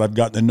scouts that I've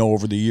gotten to know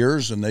over the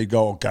years, and they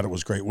go, oh, God, it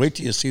was great. Wait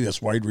till you see this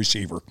wide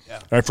receiver. Yeah.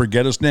 I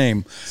forget his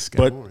name,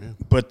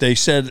 but they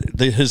said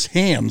that his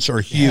hands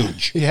are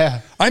huge.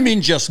 Yeah. I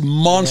mean, just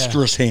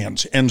monstrous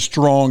hands and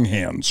strong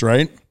hands,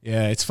 right?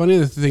 Yeah, it's funny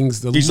the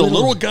things. He's a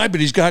little guy, but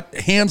he's got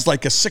hands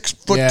like a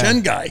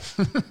 6'10" guy.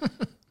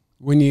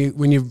 When you'd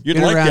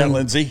like that,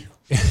 Lindsay.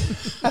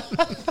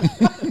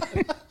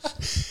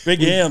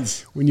 Big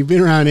hands. When you've been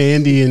around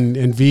Andy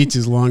and Veach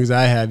as long as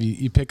I have,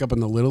 you pick up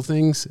on the little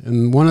things.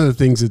 And one of the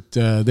things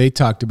that they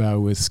talked about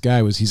with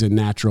Sky was he's a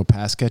natural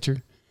pass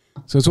catcher.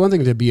 So it's one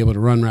thing to be able to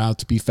run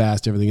routes, be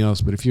fast, everything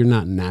else. But if you're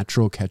not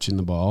natural catching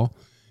the ball,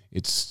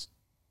 it's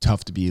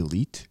tough to be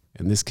elite.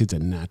 And this kid's a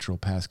natural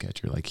pass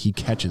catcher. Like, he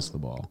catches the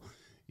ball.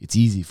 It's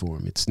easy for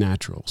him. It's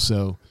natural.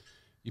 So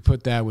you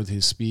put that with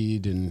his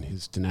speed and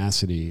his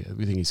tenacity,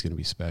 we think he's going to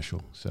be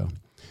special. So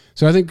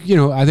I think,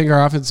 I think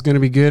our offense is going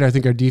to be good. I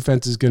think our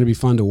defense is going to be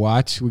fun to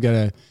watch.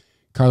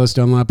 Carlos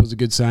Dunlap was a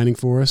good signing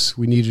for us.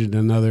 We needed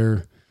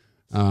another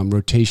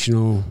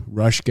rotational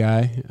rush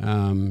guy.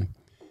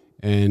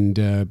 And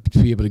to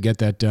be able to get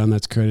that done,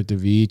 that's credit to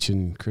Veach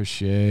and Chris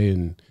Shea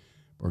and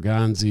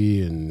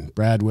Organzi and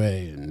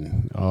Bradway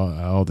and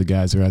all the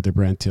guys that are out there,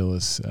 Brant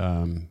Tillis.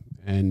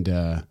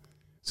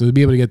 So to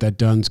be able to get that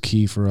done is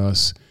key for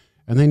us.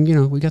 And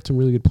then, we got some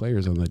really good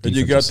players on that defensive side. And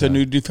you got side. the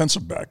new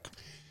defensive back.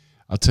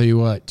 I'll tell you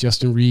what,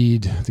 Justin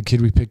Reed, the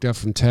kid we picked up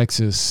from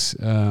Texas.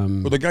 Well,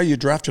 the guy you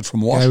drafted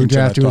from Washington. We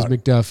drafted was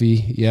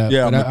McDuffie. Yeah,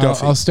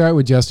 McDuffie. I'll start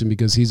with Justin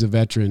because he's a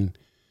veteran.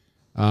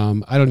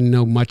 I don't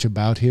know much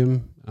about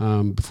him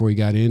before he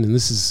got in. And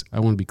I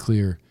want to be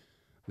clear,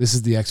 this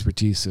is the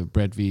expertise of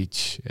Brett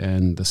Veach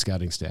and the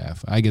scouting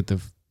staff. I get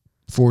the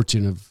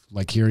fortune of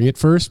hearing it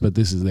first, but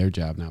this is their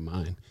job, not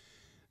mine.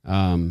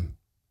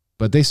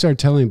 But they started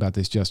telling me about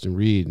this Justin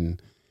Reed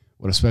and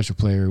what a special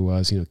player he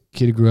was.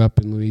 Kid who grew up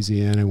in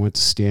Louisiana, went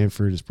to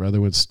Stanford. His brother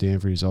went to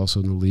Stanford. He's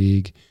also in the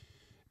league.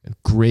 A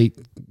great,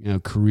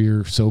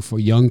 career, so far,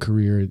 young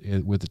career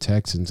with the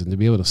Texans. And to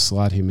be able to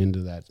slot him into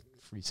that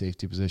free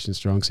safety position,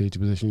 strong safety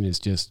position, is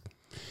just,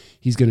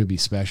 he's going to be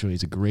special.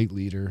 He's a great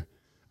leader.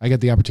 I got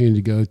the opportunity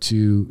to go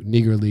to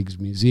Negro League's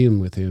museum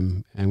with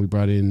him, and we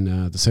brought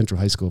in the Central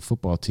High School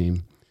football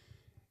team.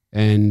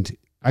 And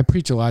I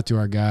preach a lot to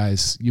our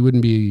guys. You would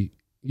be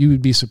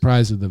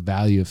surprised at the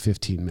value of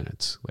 15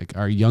 minutes. Like,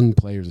 our young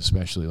players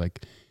especially.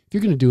 Like, if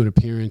you're going to do an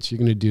appearance, you're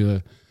going to do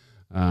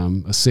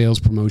a sales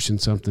promotion,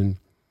 something,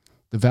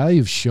 the value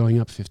of showing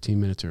up 15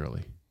 minutes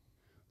early,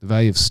 the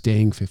value of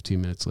staying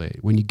 15 minutes late.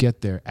 When you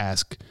get there,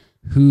 ask,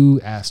 who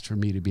asked for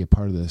me to be a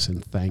part of this,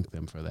 and thank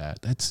them for that.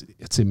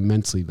 It's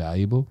immensely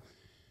valuable.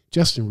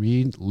 Justin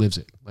Reed lives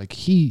it. Like,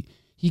 he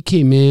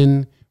came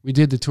in, we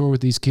did the tour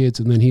with these kids,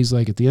 and then he's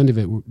like, at the end of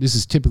it, this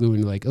is typically when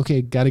you're like,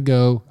 okay, gotta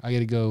go. I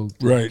gotta go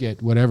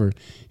get whatever.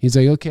 He's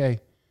like, okay.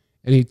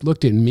 And he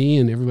looked at me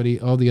and everybody,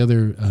 all the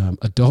other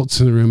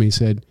adults in the room, and he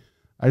said,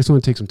 I just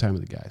want to take some time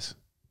with the guys.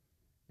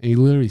 And he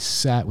literally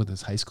sat with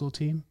his high school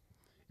team,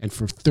 and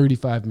for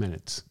 35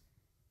 minutes,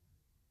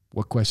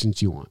 what questions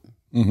do you want?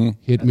 Mm-hmm.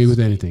 Hit me with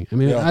anything. I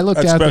mean, I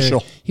looked out there.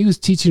 He was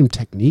teaching him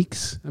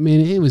techniques. I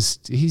mean,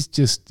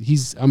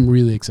 I'm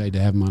really excited to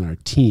have him on our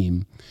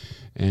team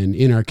and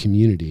in our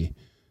community.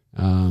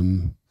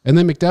 And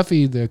then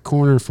McDuffie, the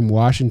corner from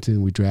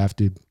Washington we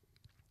drafted,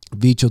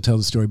 Veach will tell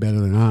the story better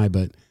than I,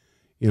 but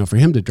for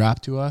him to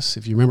drop to us,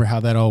 if you remember how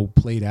that all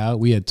played out,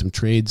 we had some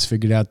trades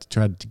figured out to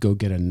try to go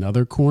get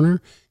another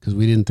corner because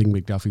we didn't think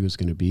McDuffie was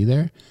going to be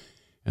there.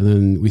 And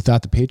then we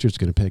thought the Patriots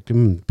were going to pick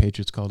him, and the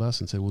Patriots called us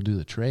and said, we'll do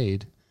the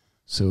trade.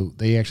 So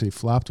they actually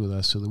flopped with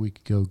us so that we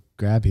could go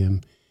grab him.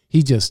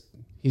 He's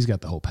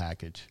got the whole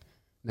package.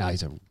 Now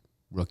he's a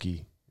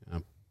rookie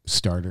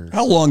starter.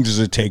 How long does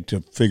it take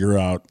to figure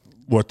out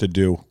what to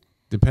do?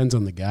 Depends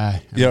on the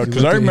guy. Yeah,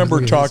 because I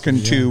remember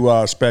talking to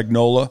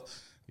Spagnola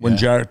when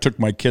I took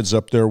my kids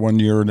up there one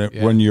year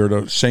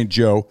to St.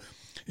 Joe,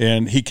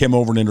 and he came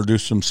over and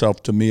introduced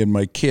himself to me and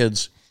my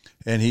kids,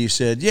 and he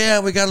said, "Yeah,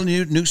 we got a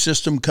new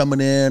system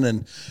coming in,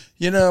 and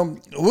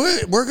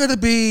we're going to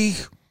be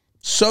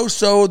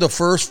so the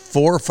first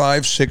 4,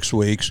 5, 6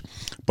 weeks,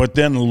 but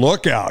then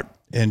look out."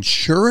 And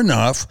sure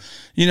enough,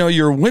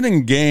 you're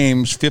winning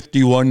games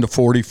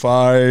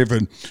 51-45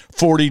 and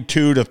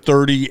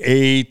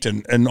 42-38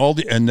 and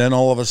then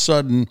all of a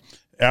sudden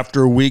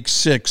after week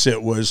 6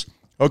 it was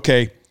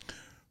okay,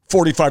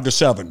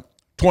 45-7,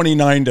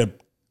 29-10,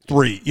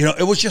 3. You know,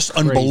 it was just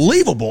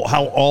unbelievable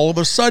how all of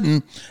a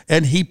sudden,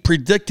 and he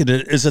predicted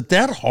it. Is it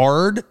that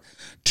hard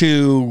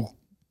to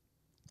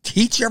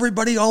teach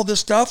everybody all this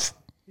stuff?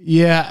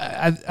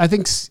 Yeah, I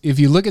think if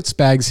you look at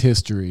Spag's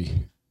history,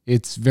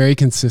 it's very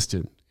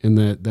consistent in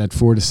that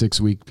 4 to 6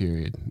 week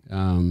period,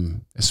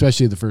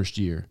 especially the first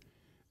year.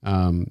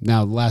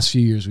 Now, the last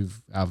few years,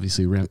 we've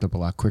obviously ramped up a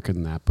lot quicker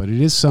than that, but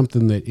it is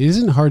something that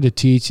isn't hard to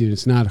teach, and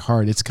it's not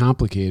hard. It's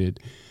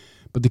complicated,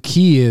 but the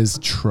key is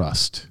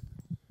trust.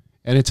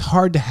 And it's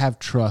hard to have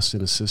trust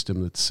in a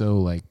system that's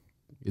so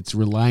it's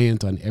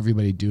reliant on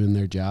everybody doing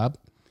their job.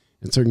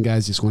 And certain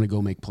guys just want to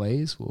go make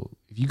plays. Well,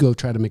 if you go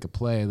try to make a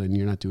play, then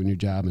you're not doing your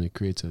job, and it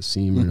creates a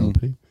seam or an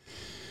opening.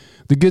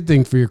 The good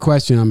thing for your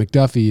question on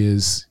McDuffie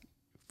is,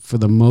 for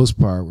the most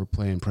part, we're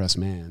playing press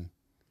man.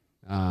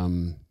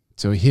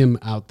 So him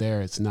out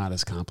there, it's not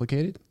as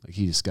complicated. Like,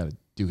 he just got to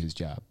do his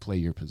job, play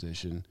your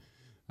position.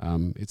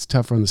 It's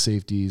tougher on the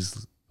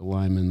safeties, the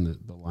linemen,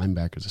 the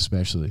linebackers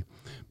especially.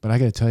 But I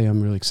got to tell you,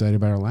 I'm really excited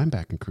about our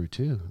linebacking crew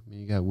too. I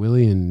mean, you got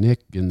Willie and Nick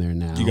in there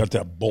now. You got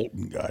that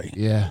Bolton guy.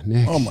 Yeah,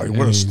 Nick. Oh my,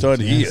 what a stud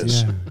he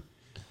is. Yeah.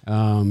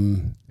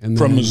 And then,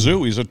 from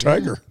Mizzou, he's a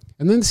Tiger.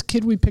 And then this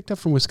kid we picked up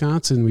from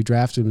Wisconsin, we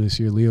drafted him this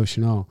year, Leo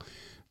Chenal.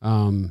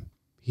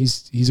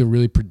 He's a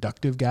really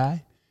productive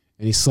guy,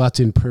 and he slots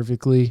in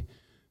perfectly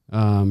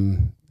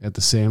at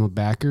the Sam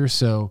backer.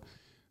 So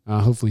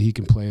hopefully he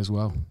can play as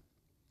well.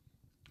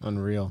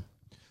 Unreal.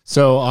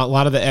 So a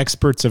lot of the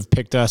experts have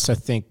picked us, I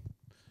think,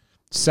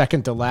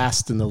 second to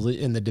last in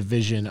the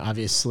division.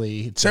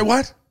 Obviously, Say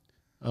what?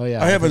 Oh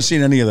yeah, I haven't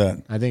seen any of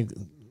that. I think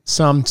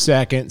some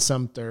second,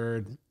 some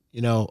third.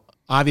 You know,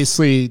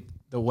 obviously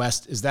the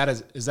West, is that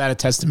a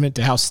testament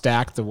to how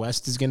stacked the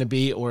West is going to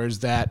be, or is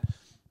that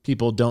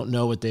people don't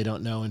know what they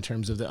don't know in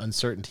terms of the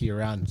uncertainty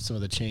around some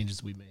of the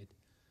changes we made?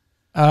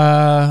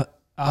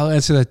 I'll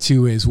answer that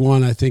two ways.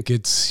 One, I think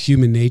it's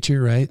human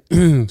nature, right?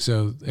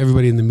 So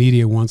everybody in the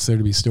media wants there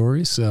to be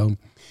stories. So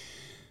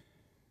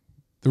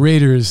the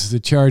Raiders, the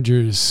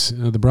Chargers,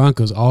 the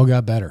Broncos all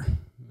got better,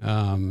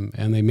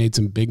 and they made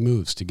some big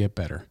moves to get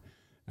better.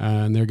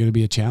 And they're going to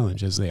be a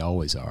challenge, as they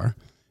always are.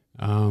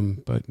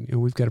 But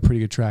we've got a pretty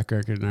good track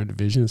record in our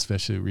division,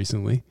 especially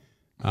recently.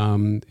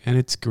 And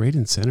it's great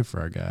incentive for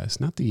our guys.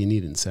 Not that you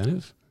need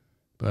incentive,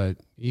 but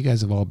you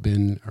guys have all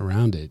been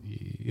around it.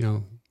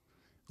 A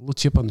little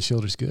chip on the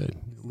shoulder is good.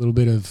 A little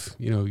bit of,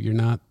 you're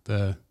not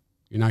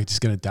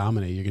just going to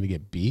dominate. You're going to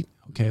get beat.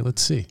 Okay,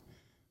 let's see.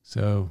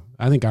 So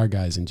I think our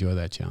guys enjoy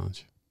that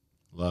challenge.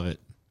 Love it.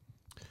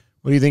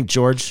 What do you think,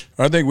 George?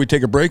 I think we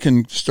take a break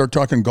and start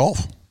talking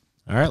golf.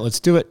 All right, let's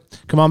do it.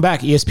 Come on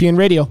back, ESPN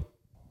Radio.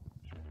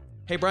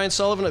 Hey, Brian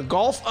Sullivan of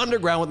Golf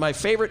Underground with my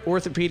favorite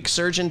orthopedic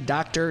surgeon,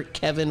 Dr.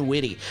 Kevin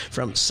Whitty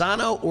from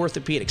Sano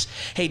Orthopedics.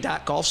 Hey,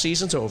 Doc, golf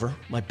season's over.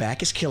 My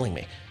back is killing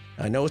me.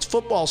 I know it's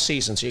football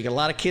season, so you get a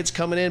lot of kids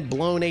coming in,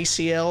 blown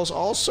ACLs,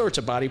 all sorts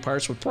of body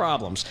parts with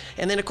problems.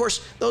 And then, of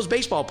course, those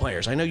baseball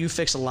players. I know you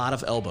fix a lot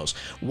of elbows.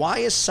 Why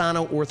is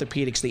Sano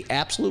Orthopedics the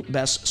absolute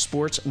best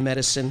sports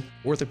medicine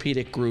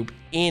orthopedic group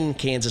in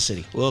Kansas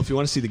City? Well, if you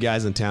want to see the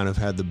guys in town who've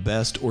had the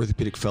best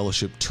orthopedic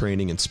fellowship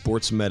training in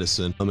sports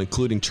medicine,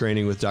 including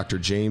training with Dr.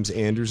 James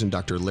Andrews and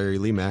Dr. Larry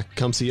Lemack,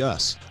 come see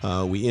us.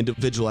 We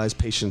individualize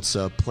patients'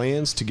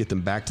 plans to get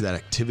them back to that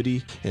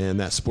activity and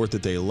that sport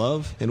that they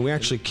love, and we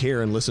actually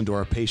care and listen to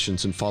our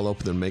patients and follow up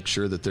with them, make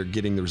sure that they're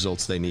getting the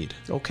results they need.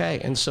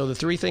 Okay, and so the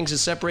three things that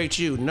separate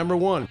you: number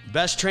one,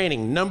 best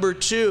training; number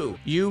two,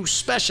 you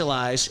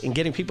specialize in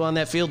getting people on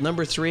that field;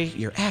 number three,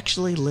 you're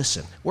actually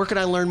listen. Where can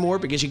I learn more?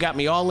 Because you got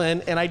me all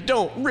in, and I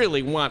don't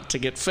really want to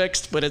get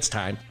fixed, but it's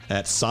time.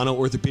 At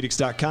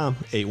SanoOrthopedics.com,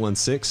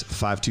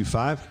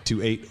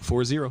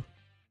 816-525-2840.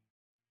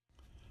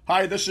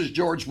 Hi, this is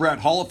George Brett,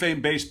 Hall of Fame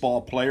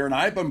baseball player, and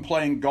I've been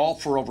playing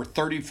golf for over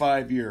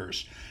 35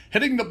 years.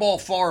 Hitting the ball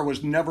far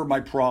was never my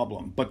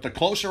problem, but the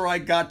closer I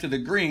got to the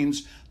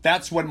greens,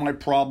 that's when my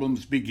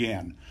problems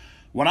began.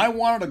 When I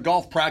wanted a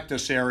golf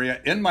practice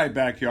area in my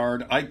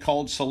backyard, I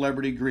called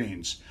Celebrity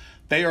Greens.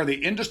 They are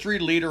the industry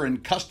leader in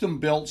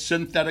custom-built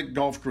synthetic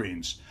golf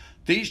greens.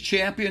 These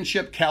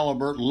championship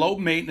caliber,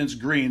 low-maintenance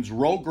greens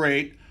roll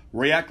great,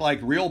 react like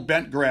real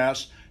bent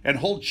grass, and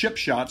hold chip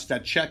shots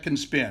that check and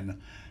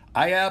spin.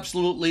 I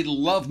absolutely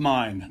love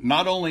mine,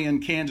 not only in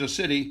Kansas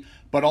City,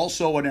 but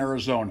also in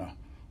Arizona.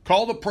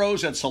 Call the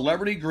pros at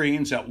Celebrity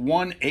Greens at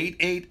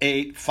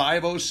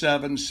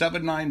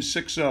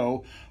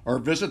 1-888-507-7960 or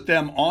visit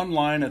them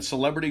online at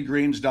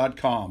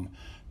celebritygreens.com.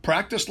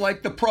 Practice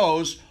like the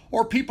pros,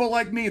 or people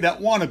like me that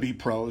want to be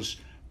pros,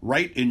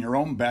 right in your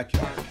own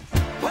backyard.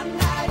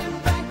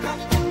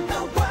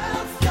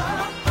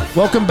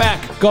 Welcome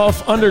back,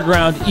 Golf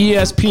Underground,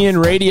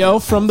 ESPN Radio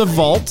from the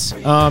Vault.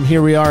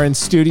 Here we are in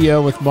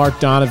studio with Mark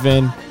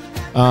Donovan.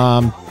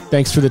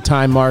 Thanks for the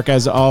time, Mark,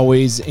 as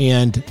always.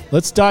 And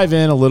let's dive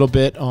in a little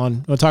bit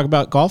on, want to talk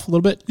about golf a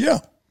little bit? Yeah.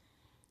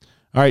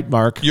 All right,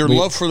 Mark. Your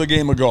love for the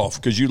game of golf,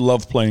 because you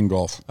love playing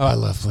golf. Oh, I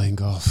love playing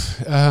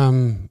golf.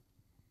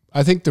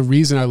 I think the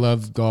reason I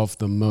love golf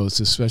the most,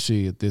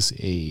 especially at this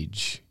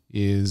age,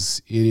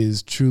 is it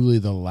is truly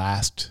the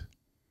last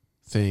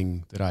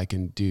thing that I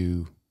can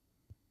do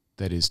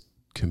that is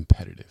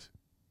competitive,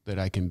 that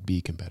I can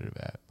be competitive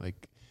at.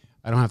 Like,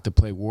 I don't have to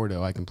play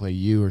Wardo. I can play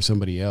you or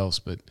somebody else,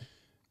 but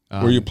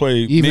Where you play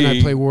even me.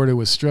 I play Wardo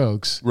with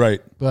strokes.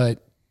 Right.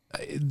 But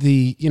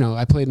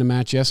I played in a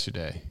match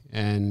yesterday,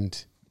 and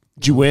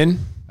Did you win?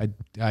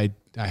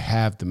 I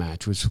have the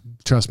match, which,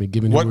 trust me,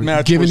 given What who,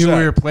 match given was who that?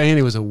 we were playing,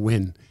 it was a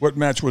win. What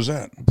match was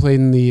that? Played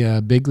in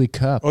the Big League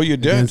Cup. Oh, you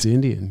did? Against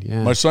Indian,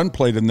 yeah. My son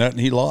played in that and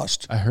he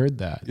lost. I heard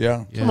that.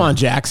 Yeah. Come on,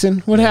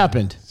 Jackson. What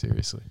happened?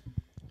 Seriously.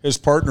 His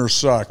partner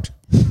sucked.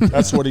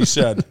 That's what he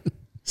said.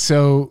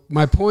 So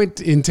my point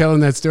in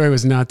telling that story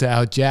was not to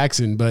out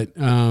Jackson, but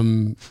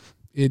I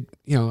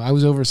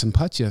was over some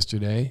putts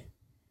yesterday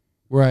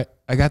where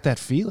I got that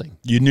feeling.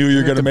 You knew you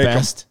were going to make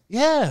him.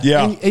 Yeah.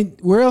 Yeah. And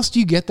where else do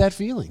you get that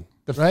feeling?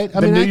 Right? I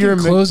the mean, New I Year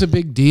can close a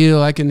big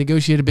deal. I can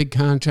negotiate a big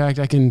contract.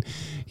 I can,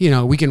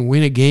 we can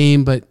win a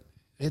game, but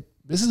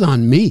this is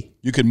on me.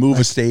 You could move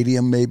a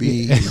stadium,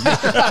 maybe.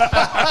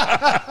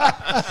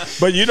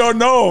 But you don't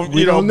know.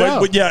 don't know.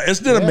 But yeah,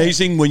 isn't it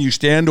amazing when you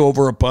stand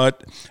over a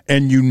putt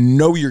and you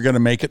know you're going to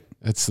make it?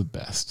 That's the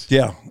best.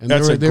 Yeah, And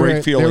that's a great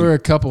there feeling. were a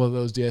couple of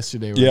those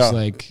yesterday where Yeah. it's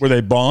like, Were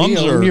they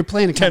bombs or when you're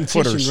playing a 10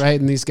 competition, footers? right?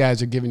 And these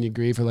guys are giving you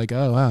grief for like,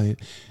 oh, wow.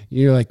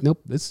 You're like,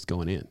 nope, this is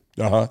going in.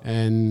 Uh-huh.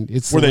 And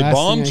it's Were the they last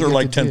bombs thing I or get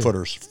like to 10 do.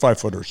 footers, 5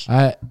 footers?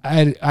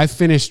 I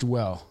finished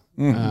well.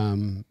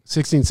 Mm-hmm.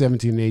 16,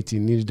 17, and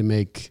 18 needed to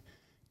make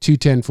 2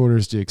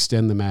 10-footers to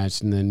extend the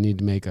match, and then need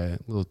to make a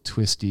little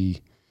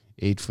twisty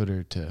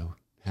 8-footer to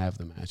have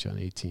the match on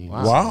 18.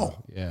 Wow.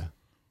 So, yeah.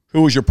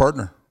 Who was your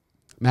partner?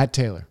 Matt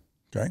Taylor.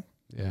 Okay.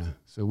 Yeah.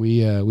 So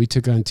we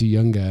took on 2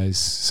 young guys,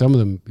 some of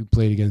them who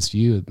played against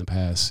you in the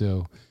past.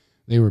 So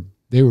they were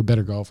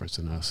better golfers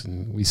than us,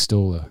 and we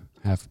stole a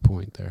half a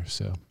point there.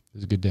 So it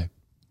was a good day.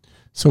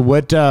 So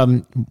what's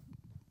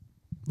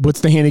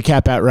the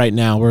handicap at right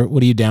now?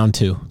 What are you down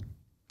to?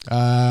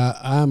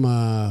 I'm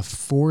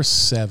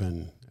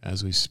 4-7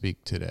 as we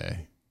speak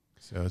today.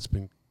 So it's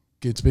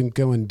been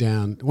going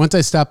down. Once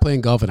I stopped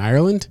playing golf in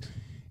Ireland,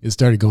 it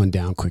started going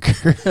down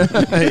quicker.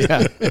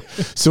 Yeah.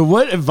 So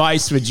what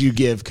advice would you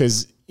give?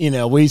 Because,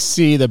 we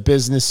see the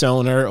business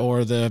owner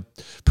or the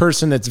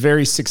person that's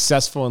very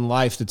successful in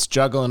life that's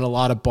juggling a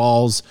lot of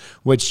balls,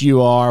 which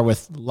you are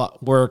with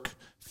work,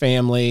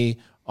 family,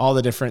 all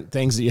the different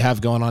things that you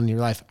have going on in your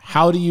life.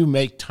 How do you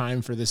make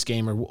time for this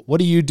game? Or what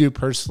do you do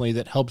personally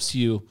that helps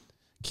you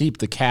keep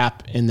the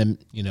cap in the,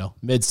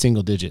 mid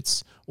single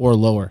digits or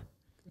lower?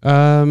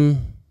 I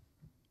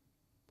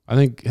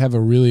think have a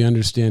really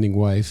understanding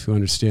wife who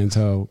understands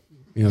how,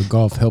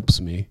 golf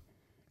helps me.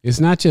 It's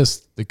not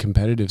just the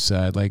competitive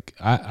side. Like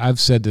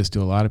I've said this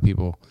to a lot of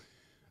people.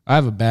 I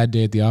have a bad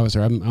day at the office,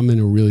 or I'm in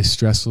a really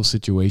stressful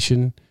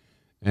situation,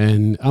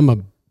 and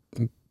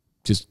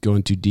just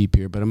going too deep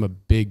here, but I'm a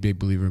big, big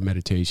believer in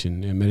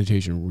meditation, and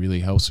meditation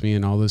really helps me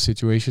in all those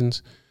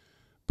situations.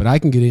 But I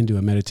can get into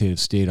a meditative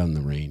state on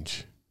the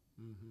range.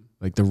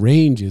 Like the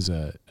range is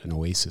an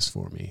oasis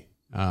for me,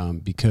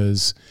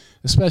 because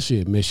especially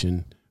at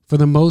Mission, for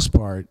the most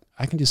part,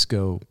 I can just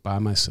go by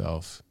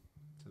myself,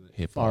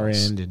 hit Far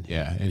balls. end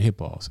and hit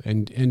balls.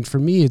 And for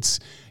me, it's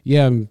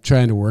I'm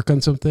trying to work on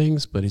some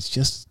things, but it's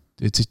just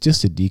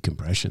a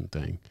decompression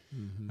thing.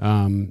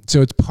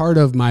 So it's part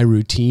of my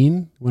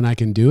routine when I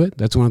can do it.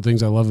 That's one of the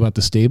things I love about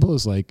the stable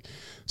is like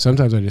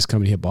sometimes I just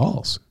come and hit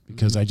balls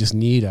because I just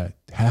need a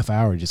half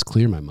hour to just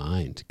clear my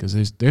mind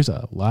because there's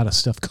a lot of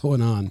stuff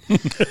going on,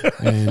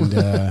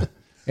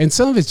 and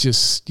some of it's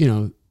just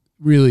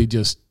really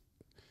just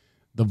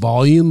the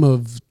volume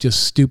of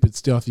just stupid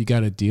stuff you got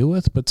to deal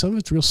with, but some of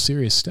it's real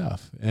serious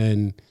stuff.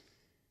 And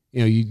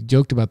you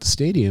joked about the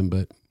stadium,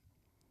 but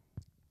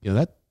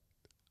that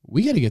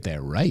we got to get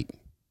that right.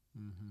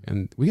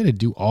 And we got to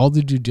do all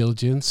the due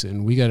diligence,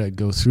 and we got to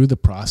go through the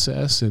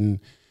process.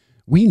 And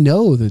we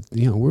know that,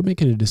 we're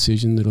making a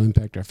decision that'll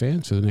impact our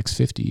fans for the next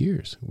 50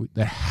 years.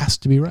 That has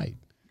to be right.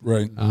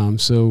 Right.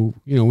 So,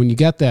 when you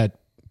got that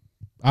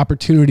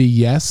opportunity,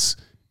 yes,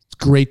 it's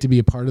great to be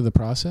a part of the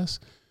process,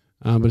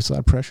 but it's a lot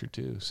of pressure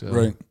too. So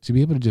Right. to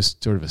be able to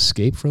just sort of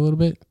escape for a little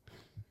bit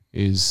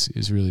is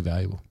really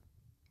valuable.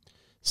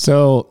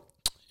 So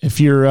if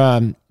you're,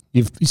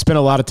 you spent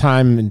a lot of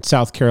time in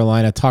South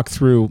Carolina, talk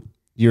through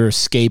your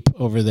escape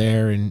over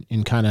there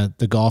and kind of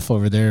the golf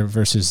over there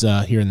versus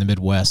here in the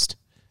Midwest.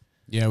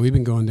 Yeah, we've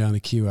been going down to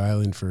Key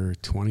Island for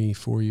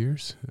 24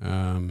 years.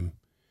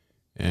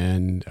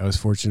 And I was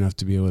fortunate enough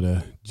to be able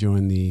to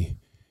join the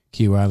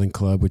Key Island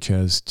Club, which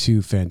has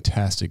 2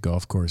 fantastic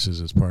golf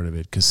courses as part of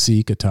it.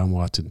 Cacique, a Tom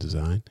Watson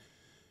design,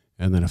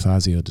 and then a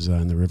Fazio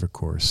design, the river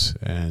course.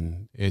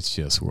 And it's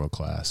just world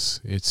class.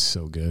 It's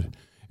so good.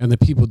 And the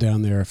people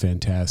down there are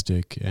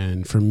fantastic.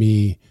 And for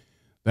me,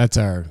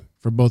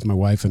 for both my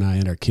wife and I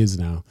and our kids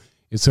now,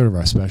 it's sort of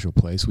our special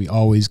place. We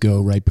always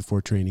go right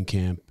before training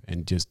camp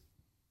and just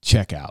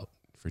check out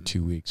for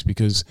 2 weeks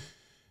because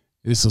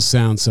this will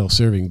sound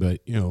self-serving, but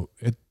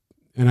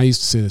and I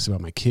used to say this about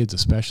my kids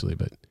especially,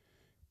 but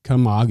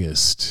come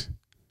August,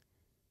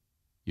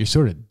 you're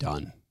sort of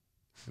done.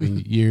 I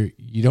mean,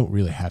 you don't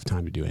really have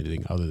time to do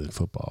anything other than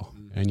football,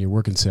 and you're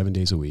working 7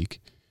 days a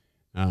week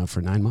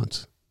for 9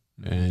 months,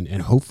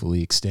 and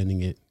hopefully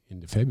extending it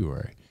into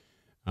February.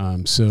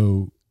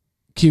 So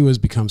Key has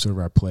become sort of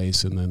our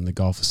place, and then the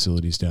golf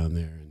facilities down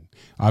there, and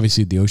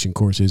obviously the Ocean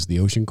Course is the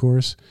Ocean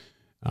Course.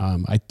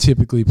 I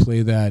typically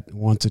play that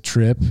once a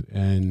trip,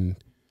 and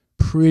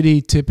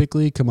pretty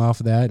typically come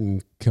off of that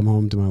and come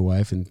home to my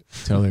wife and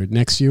tell her,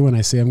 next year when I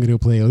say I'm going to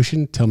play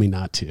Ocean, tell me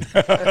not to,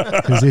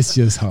 because it's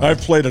just hard.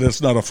 I've played it.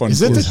 It's not a fun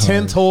Is it the course.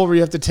 10th hole where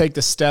you have to take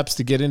the steps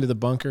to get into the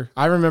bunker?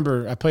 I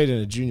remember I played in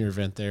a junior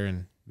event there,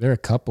 and There are a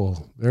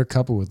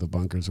couple with the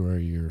bunkers where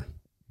you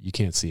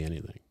can't see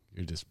anything.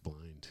 You're just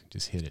blind.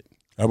 Just hit it.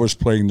 I was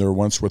playing there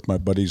once with my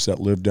buddies that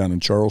lived down in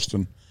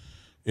Charleston,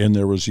 and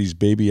there was these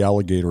baby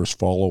alligators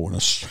following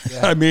us.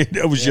 Yeah. I mean,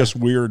 it was just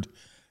weird.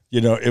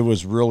 It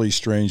was really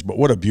strange, but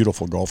what a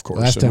beautiful golf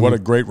course, and what a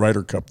great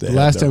Ryder Cup they had. The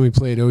last time we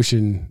played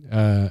Ocean,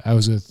 I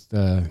was with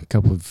a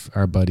couple of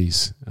our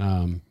buddies,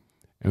 and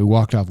we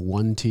walked off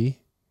one tee,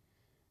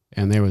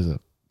 and there was a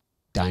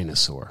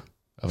dinosaur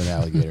of an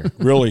alligator.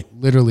 Really?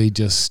 Literally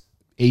just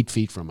 8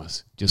 feet from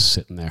us, just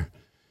sitting there.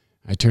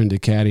 I turned to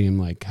Caddy, and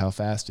I'm like, how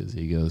fast is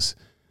he? He goes,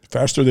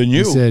 faster than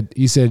you.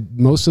 He said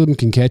most of them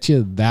can catch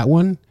you. That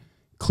one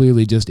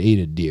clearly just ate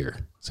a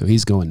deer. So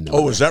he's going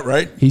nowhere. Oh, is that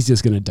right? He's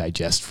just going to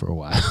digest for a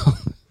while.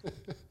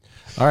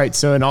 all right.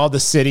 So in all the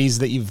cities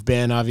that you've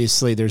been,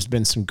 obviously there's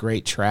been some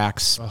great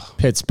tracks,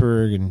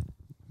 Pittsburgh and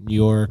New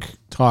York.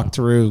 Talk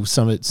through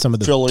some of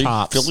the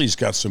tops. Philly's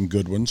got some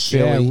good ones.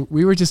 Yeah,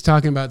 we were just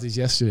talking about this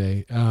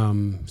yesterday.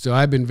 So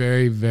I've been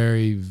very,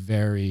 very,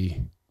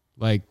 very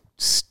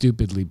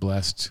stupidly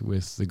blessed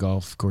with the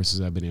golf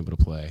courses I've been able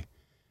to play.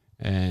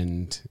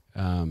 And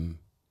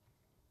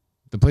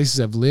the places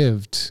I've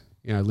lived,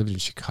 I lived in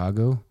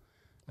Chicago.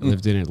 I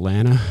lived in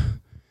Atlanta.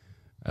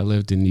 I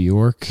lived in New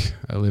York.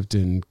 I lived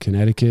in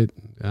Connecticut.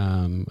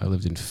 I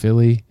lived in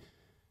Philly.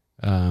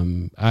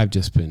 I've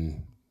just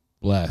been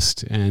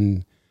blessed.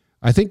 And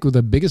I think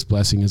the biggest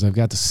blessing is I've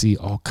got to see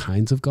all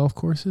kinds of golf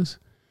courses,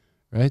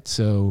 right?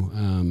 So,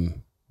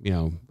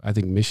 I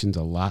think Mission's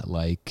a lot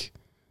like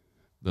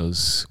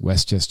those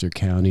Westchester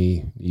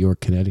County, New York,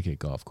 Connecticut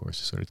golf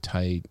courses, sort of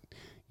tight.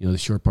 The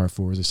short par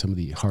fours are some of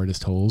the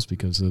hardest holes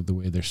because of the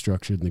way they're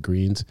structured in the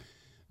greens.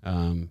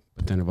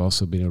 But then I've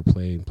also been able to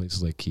play in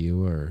places like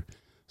Kiowa or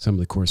some of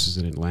the courses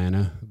in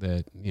Atlanta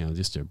that,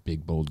 just are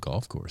big, bold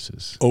golf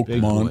courses.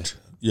 Oakmont.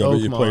 Yeah, but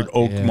you played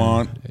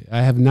Oakmont. Yeah.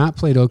 I have not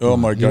played Oakmont. Oh,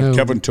 my God.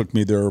 Kevin took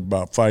me there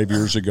about 5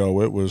 years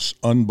ago. It was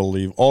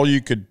unbelievable. All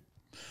you could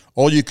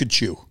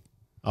chew.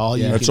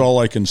 That's all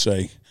I can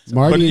say.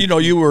 Marty,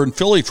 but, you were in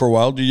Philly for a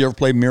while. Did you ever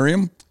play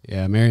Merriam?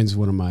 Yeah, Marion's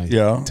one of my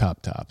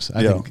tops.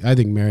 I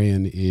think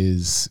Marion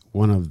is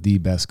one of the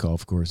best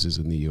golf courses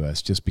in the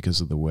U.S. just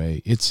because of the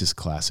way it's just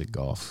classic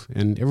golf,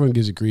 and everyone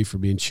gives it grief for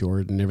being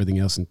short and everything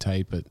else and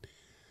tight. But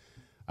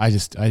I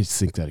just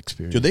think that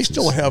experience. Do they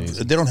still have?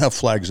 Amazing. They don't have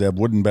flags. They have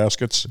wooden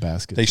baskets.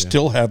 They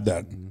still have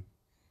that.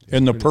 Mm-hmm.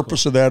 And the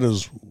purpose of that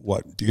is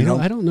what? Do you know?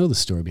 I don't know the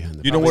story behind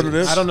it. You know what it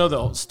is? I don't know the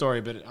whole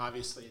story, but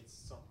obviously it's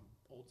something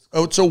old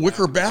school. Oh, it's a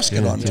wicker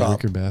basket on top.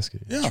 Wicker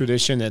basket. Yeah.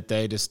 Tradition that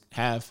they just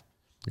have.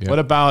 Yeah. What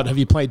about, have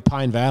you played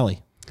Pine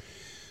Valley?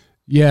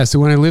 Yeah, so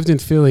when I lived in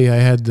Philly, I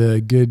had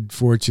the good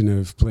fortune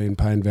of playing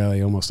Pine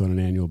Valley almost on an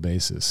annual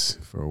basis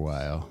for a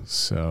while.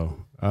 So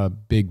a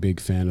big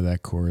fan of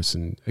that course.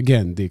 And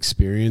again, the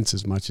experience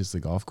as much as the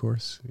golf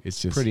course,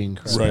 it's just pretty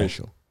incredible.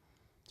 Special.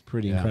 It's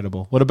pretty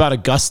incredible. What about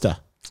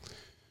Augusta?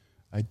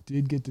 I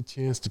did get the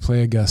chance to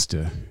play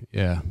Augusta.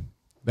 Yeah,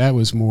 that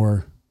was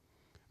more,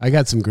 I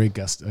got some great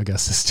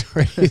Augusta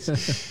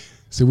stories.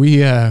 So we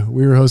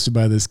were hosted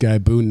by this guy,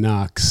 Boone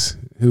Knox,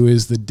 who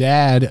is the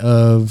dad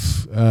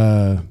of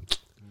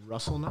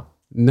Russell Knox?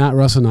 Not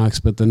Russell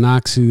Knox, but the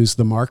Knox who's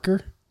the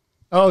marker.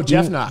 Oh,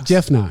 Jeff Knox.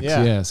 Jeff Knox,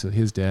 yeah. So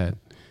his dad.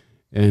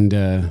 And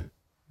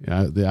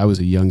I was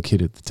a young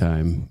kid at the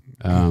time.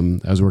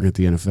 I was working at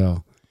the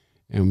NFL,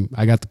 and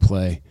I got to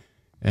play.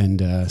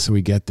 And so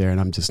we get there, and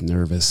I'm just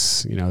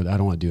nervous. I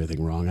don't want to do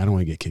anything wrong. I don't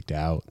want to get kicked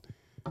out.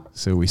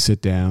 So we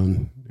sit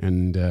down,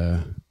 and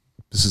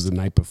this is the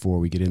night before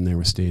we get in there.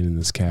 We're staying in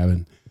this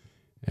cabin,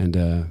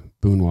 and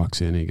Boone walks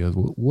in, and he goes,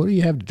 well, what do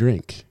you have to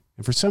drink?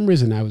 And for some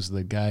reason, I was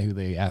the guy who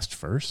they asked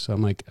first. So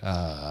I'm like,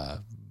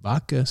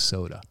 vodka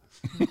soda.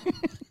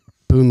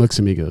 Boone looks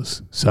at me and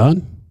goes,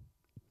 son,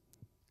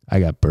 I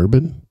got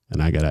bourbon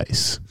and I got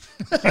ice.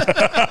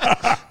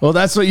 Well,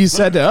 that's what you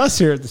said to us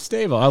here at the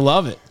stable. I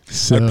love it.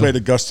 So, I played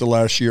Augusta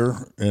last year,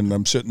 and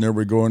I'm sitting there.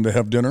 We're going to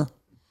have dinner.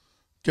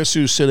 Guess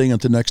who's sitting at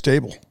the next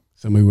table?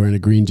 Somebody wearing a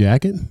green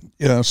jacket?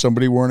 Yeah,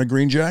 somebody wearing a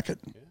green jacket.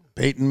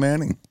 Peyton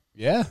Manning.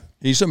 Yeah.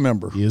 He's a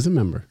member. He is a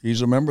member.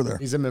 He's a member there.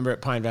 He's a member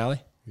at Pine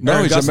Valley?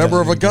 No, he's a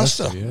member of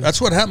Augusta. Yeah. That's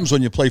what happens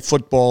when you play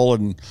football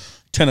in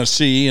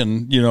Tennessee,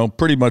 and,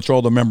 pretty much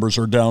all the members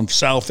are down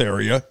south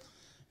area.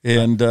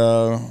 And,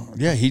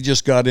 he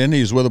just got in.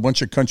 He's with a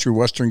bunch of country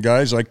western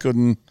guys.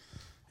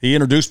 He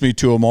introduced me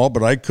to them all,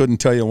 but I couldn't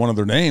tell you one of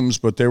their names,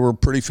 but they were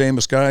pretty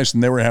famous guys,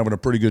 and they were having a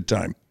pretty good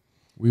time.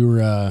 We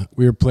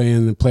were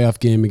playing the playoff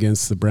game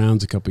against the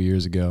Browns a couple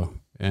years ago,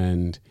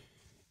 and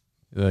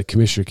the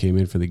commissioner came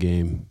in for the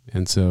game,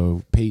 and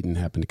so Peyton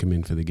happened to come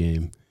in for the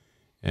game,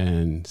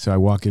 and so I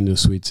walk into a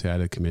suite, say hi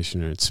to the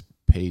commissioner. It's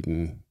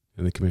Peyton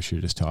and the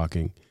commissioner just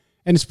talking,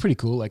 and it's pretty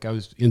cool. Like I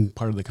was in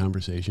part of the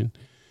conversation,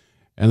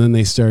 and then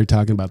they started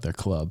talking about their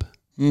club.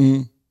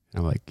 Mm-hmm.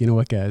 I'm like, you know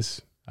what,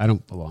 guys, I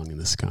don't belong in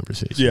this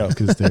conversation. Yeah,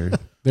 because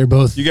they're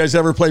both. You guys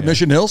ever played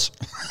Mission Hills?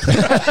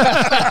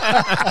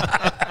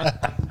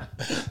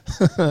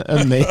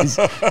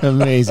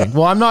 Amazing.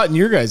 Well, I'm not in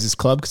your guys'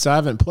 club because I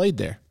haven't played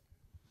there.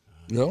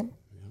 No.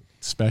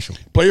 Special.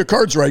 Play your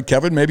cards right,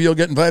 Kevin. Maybe you'll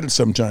get invited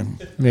sometime.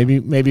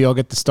 Maybe I'll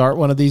get to start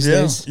one of these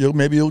days.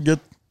 Maybe you'll get.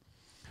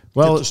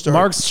 Well, to start.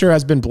 Mark sure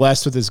has been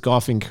blessed with his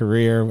golfing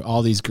career.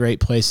 All these great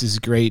places,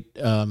 great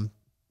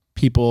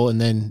people, and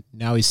then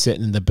now he's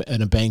sitting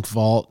in a bank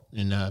vault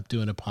and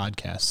doing a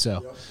podcast.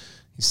 So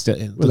he's still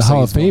with a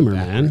Hall of Famer,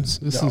 man.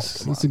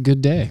 It's a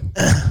good day.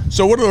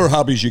 So, what other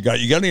hobbies you got?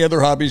 You got any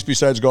other hobbies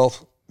besides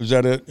golf? Is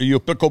that it? Are you a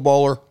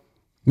pickleballer?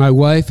 My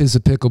wife is a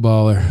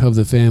pickleballer of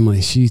the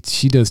family. She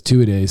does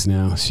 2-a-days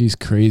now. She's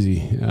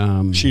crazy.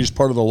 She's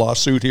part of the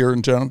lawsuit here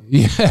in town.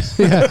 Yeah.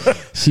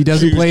 She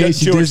doesn't play.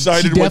 She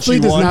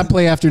definitely does not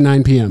play after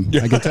 9 p.m.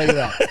 I can tell you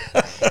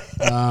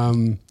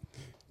that.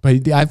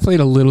 But I've played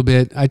a little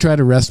bit. I try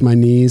to rest my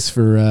knees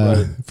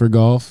for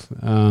golf.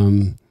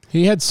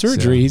 He had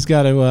surgery. He's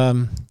got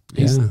to.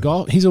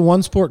 He's a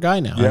one sport guy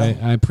now. Yeah.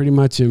 I pretty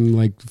much am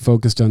like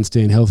focused on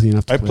staying healthy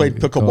enough to I played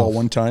pickleball golf.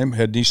 one time,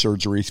 had knee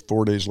surgery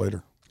 4 days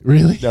later.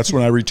 Really? That's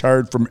when I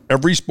retired from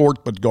every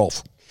sport but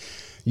golf.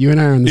 You and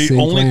I are on the same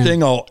The only plan.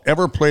 thing I'll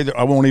ever play that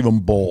I won't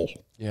even bowl.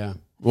 Yeah.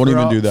 Won't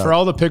even do that. For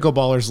all the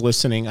pickleballers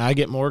listening, I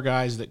get more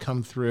guys that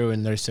come through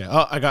and they say,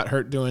 "Oh, I got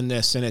hurt doing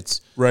this," and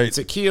it's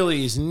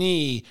Achilles,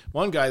 knee.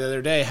 One guy the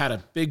other day had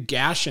a big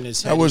gash in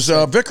his head. That was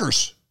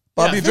Vickers.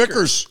 Bobby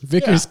Vickers.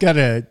 Vickers got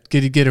a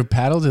get a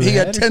paddle to the He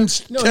head? had 10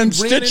 he ran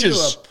stitches.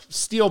 into a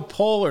steel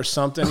pole or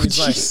something. He's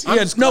like, He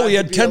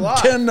had 10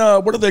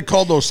 what do they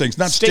call those things?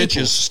 Not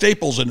stitches,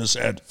 staples in his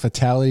head.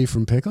 Fatality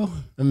from pickle?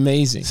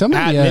 Amazing.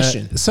 Somebody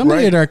Admission.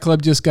 at our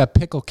club just got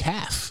pickle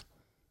calf.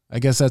 I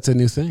guess that's a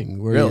new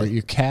thing where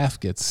your calf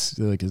gets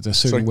like a certain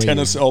It's like weight.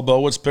 tennis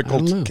elbow. It's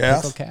pickled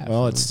calf. Pickle calf.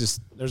 Well, it's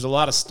just there's a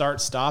lot of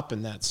start-stop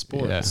in that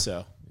sport. Yeah.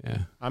 So Yeah.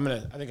 I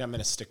think I'm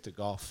gonna stick to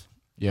golf.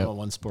 Yeah. I'm a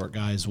one sport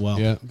guy as well.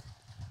 Yeah.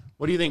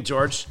 What do you think,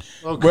 George?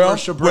 A little Well,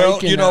 commercial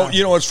break. you know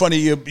it's funny.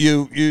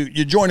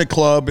 You join a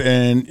club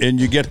and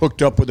you get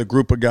hooked up with a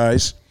group of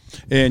guys,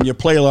 and you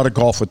play a lot of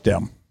golf with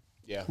them.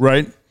 Yeah.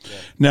 Right. Yeah.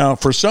 Now,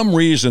 for some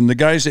reason, the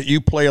guys that you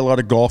play a lot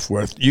of golf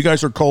with, you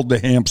guys are called the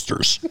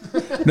Hamsters.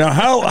 Now,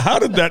 how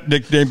did that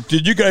nickname?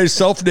 Did you guys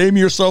self-name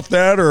yourself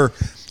that, or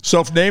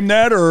self-name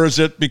that, or is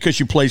it because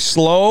you play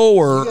slow,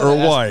 or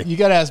why? You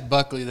got to ask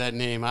Buckley that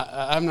name.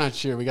 I'm not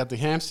sure. We got the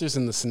Hamsters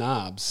and the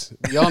Snobs.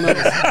 We all know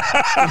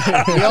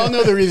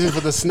the reason for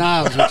the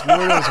Snobs, which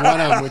Wardo's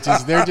one of them, which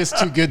is they're just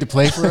too good to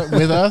play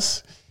with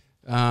us.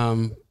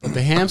 But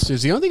the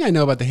Hamsters, the only thing I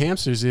know about the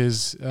Hamsters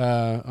is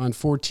on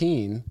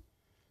 14,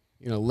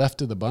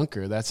 left of the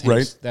bunker. That's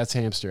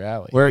Hamster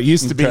Alley. where it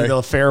used to be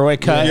the fairway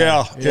cut.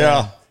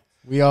 Yeah.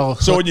 We all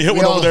So when you hit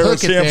one over there,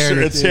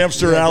 it's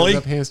Hamster Alley.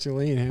 Up Hamster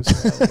Lane,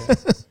 Hamster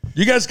Alley.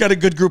 You guys got a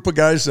good group of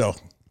guys, though.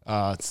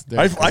 I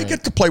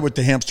get to play with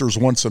the Hamsters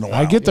once in a while.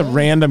 I get the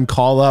random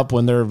call up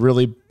when they're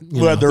really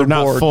they're they're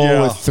not bored,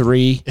 full with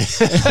 3.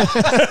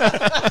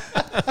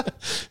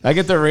 I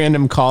get the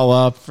random call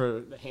up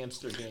for the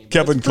hamster game.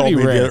 Kevin called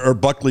me, or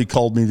Buckley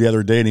called me the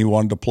other day, and he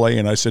wanted to play,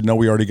 and I said, "No,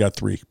 we already got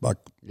 3, Buck.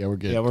 Yeah, we're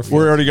good. Yeah, We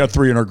already got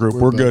 3 in our group.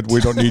 We're good.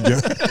 We don't need you."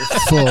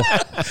 Full.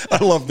 I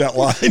love that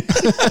line.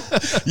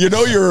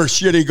 You're a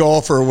shitty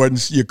golfer when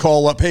you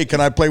call up, "Hey, can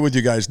I play with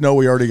you guys?" "No,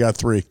 we already got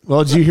 3.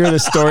 Well, did you hear the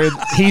story?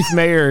 Heath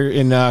Mayer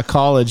in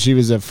college, he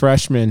was a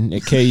freshman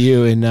at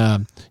KU,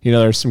 and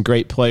there's some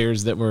great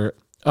players that were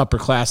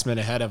upperclassmen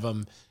ahead of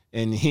him,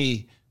 and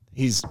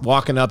he's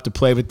walking up to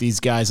play with these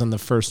guys on the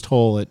first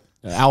hole at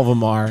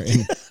Alvamar,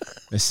 and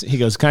he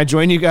goes, "Can I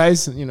join you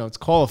guys?" It's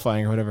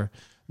qualifying or whatever.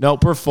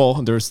 Nope, we're full.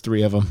 And there's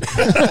 3 of them.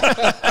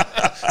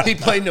 He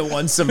played no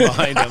one some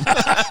behind him.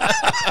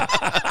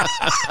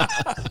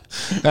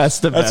 That's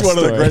the best. That's one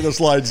of the story. greatest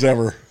lines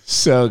ever.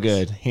 So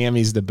good.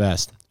 Hammy's the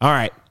best. All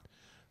right.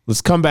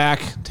 Let's come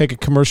back, take a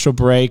commercial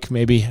break,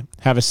 maybe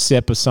have a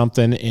sip of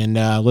something, and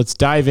let's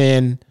dive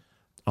in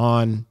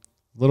on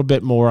a little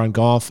bit more on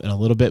golf and a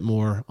little bit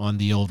more on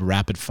the old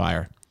rapid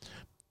fire.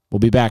 We'll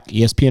be back.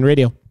 ESPN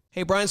Radio.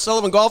 Hey, Brian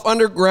Sullivan, Golf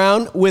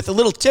Underground, with a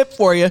little tip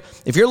for you.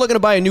 If you're looking to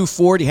buy a new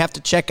Ford, you have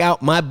to check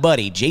out my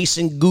buddy,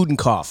 Jason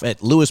Gudenkauf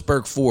at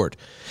Lewisburg Ford.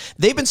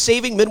 They've been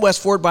saving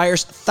Midwest Ford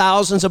buyers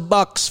thousands of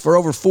bucks for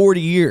over 40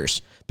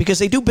 years because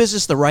they do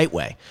business the right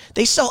way.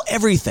 They sell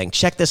everything,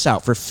 check this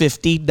out, for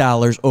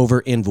 $50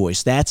 over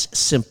invoice. That's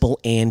simple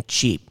and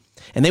cheap.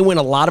 And they win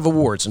a lot of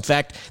awards. In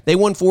fact, they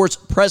won Ford's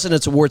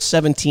President's Award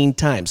 17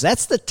 times.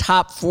 That's the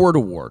top Ford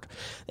award.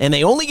 And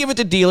they only give it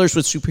to dealers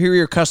with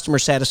superior customer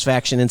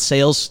satisfaction in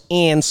sales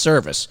and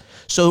service.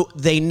 So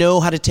they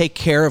know how to take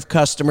care of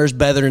customers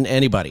better than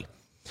anybody.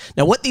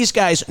 Now, what these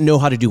guys know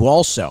how to do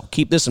also,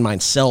 keep this in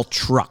mind, sell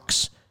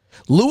trucks.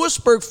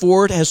 Lewisburg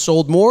Ford has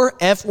sold more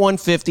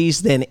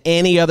F-150s than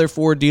any other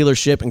Ford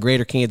dealership in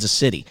Greater Kansas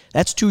City.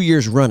 That's 2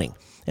 years running.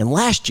 And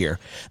last year,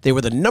 they were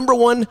the number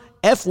one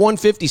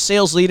F-150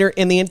 sales leader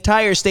in the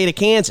entire state of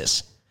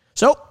Kansas.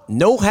 So,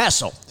 no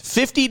hassle.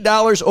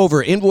 $50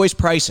 over invoice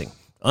pricing,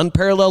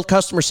 unparalleled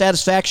customer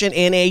satisfaction,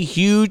 and a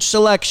huge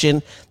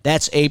selection.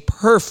 That's a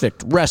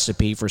perfect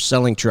recipe for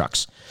selling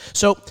trucks.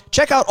 So,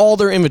 check out all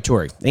their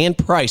inventory and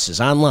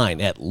prices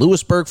online at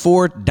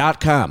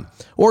lewisburgford.com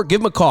or give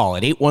them a call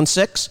at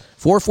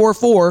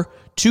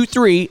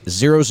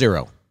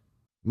 816-444-2300.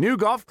 New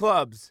golf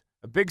clubs,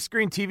 a big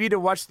screen TV to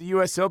watch the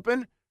U.S.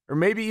 Open, or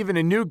maybe even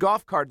a new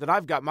golf cart that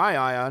I've got my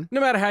eye on. No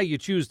matter how you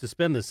choose to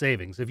spend the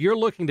savings, if you're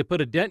looking to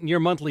put a dent in your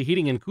monthly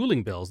heating and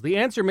cooling bills, the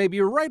answer may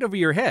be right over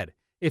your head.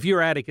 If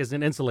your attic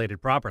isn't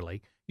insulated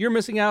properly, you're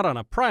missing out on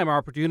a prime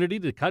opportunity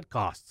to cut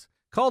costs.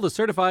 Call the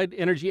certified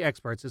energy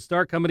experts at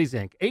Star Companies,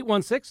 Inc.,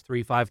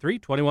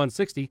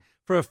 816-353-2160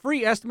 for a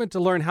free estimate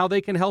to learn how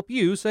they can help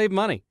you save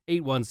money.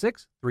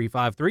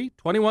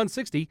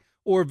 816-353-2160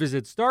 or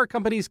visit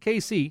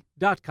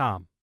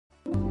starcompanieskc.com.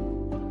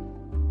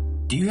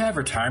 Do you have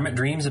retirement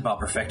dreams about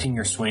perfecting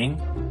your swing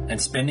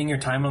and spending your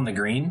time on the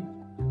green?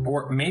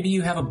 Or maybe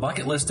you have a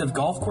bucket list of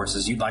golf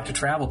courses you'd like to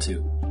travel to.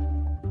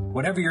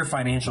 Whatever your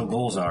financial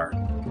goals are,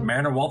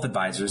 Mariner Wealth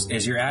Advisors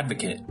is your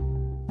advocate.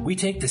 We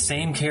take the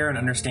same care in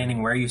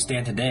understanding where you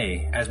stand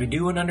today as we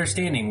do in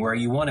understanding where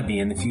you want to be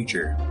in the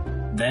future.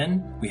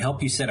 Then, we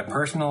help you set a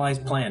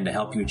personalized plan to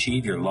help you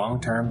achieve your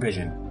long-term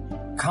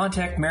vision.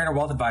 Contact Mariner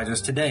Wealth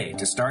Advisors today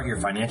to start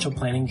your financial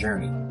planning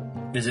journey.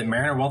 Visit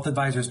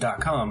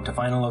MarinerWealthAdvisors.com to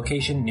find a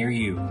location near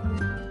you.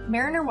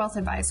 Mariner Wealth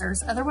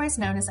Advisors, otherwise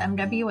known as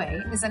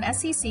MWA, is an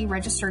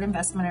SEC-registered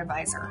investment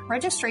advisor.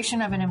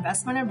 Registration of an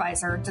investment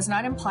advisor does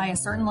not imply a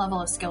certain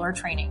level of skill or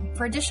training.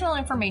 For additional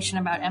information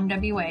about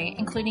MWA,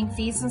 including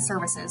fees and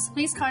services,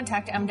 please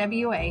contact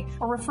MWA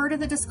or refer to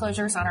the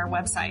disclosures on our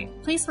website.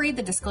 Please read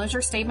the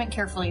disclosure statement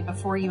carefully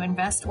before you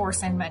invest or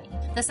send money.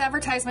 This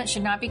advertisement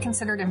should not be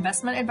considered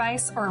investment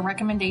advice or a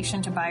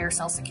recommendation to buy or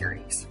sell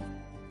securities.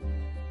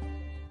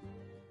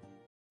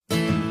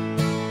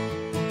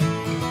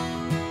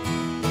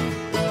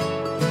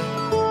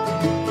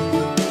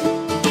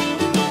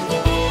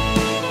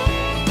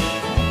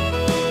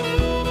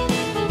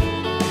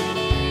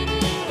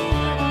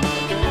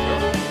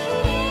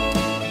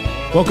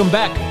 Welcome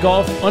back,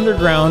 Golf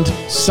Underground.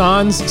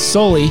 Sans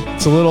Sully.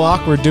 It's a little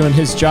awkward doing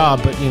his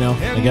job, but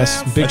I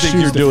guess big shoes. I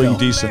think you're to doing fill.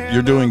 decent.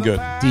 You're doing good.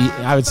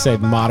 I would say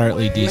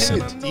moderately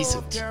decent.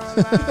 Decent.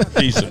 Decent.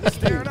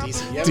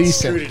 Decent. You haven't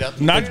screwed it up.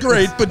 Not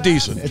great, but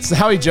decent. It's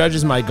how he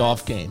judges my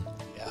golf game.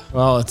 Yeah.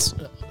 Well, it's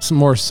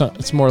more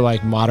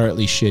like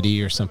moderately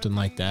shitty or something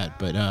like that.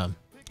 But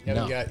You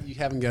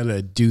haven't got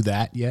to do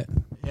that yet.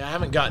 Yeah, I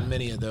haven't gotten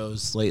many of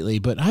those lately.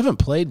 But I haven't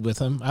played with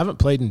him. I haven't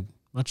played in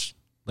much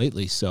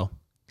lately. So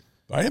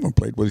I haven't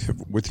played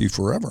with you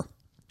forever.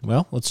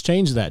 Well, let's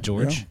change that,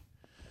 George. Yeah.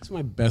 That's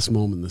my best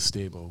moment in the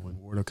stable when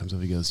Wardo comes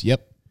up. He goes,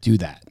 "Yep, do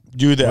that."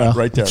 Do that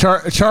right there.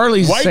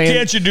 Charlie's Why saying,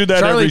 can't you do that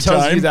Charlie every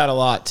tells time? you that a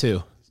lot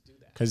too,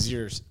 because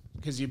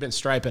you've been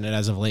striping it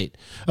as of late.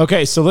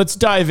 Okay, so let's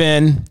dive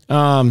in.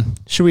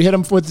 Should we hit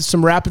them with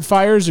some rapid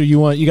fires, or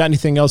you got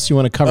anything else you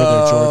want to cover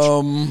there,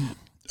 George?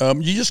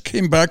 You just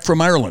came back from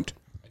Ireland.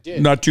 I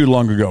did. Not too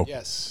long ago.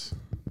 Yes.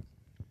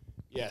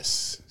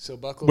 So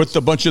Buckles With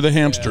a bunch of the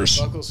hamsters.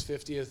 Buckles'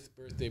 50th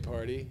birthday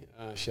party.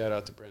 Shout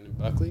out to Brendan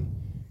Buckley,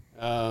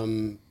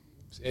 and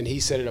he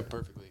set it up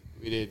perfectly.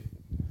 We did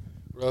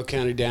Royal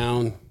County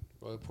down,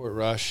 Port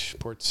Rush,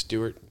 Port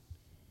Stewart,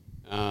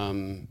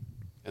 and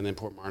then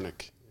Port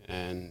Marnock.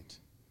 And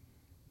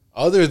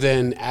other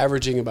than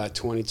averaging about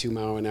 22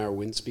 mile an hour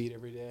wind speed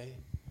every day,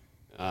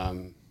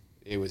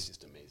 it was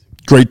just amazing.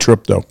 Great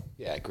trip, though.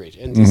 Yeah, great.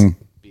 And just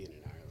being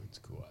in Ireland is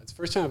cool. It's the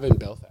first time I've been in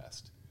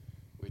Belfast,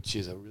 which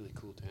is a really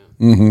cool town.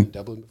 I've been in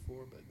Dublin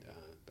before, but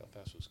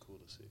Belfast was cool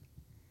to see.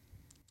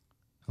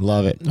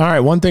 Love it. All right,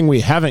 one thing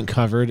we haven't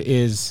covered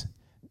is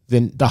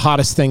the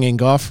hottest thing in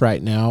golf right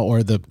now,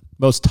 or the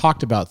most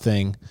talked about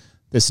thing,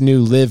 this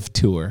new Live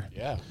Tour.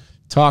 Yeah.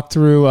 Talk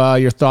through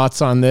your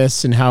thoughts on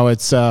this and how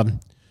it's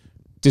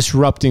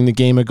disrupting the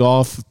game of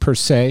golf per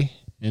se,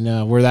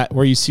 and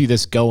where you see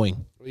this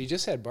going. Well, you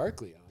just had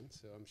Barkley on,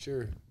 so I'm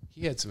sure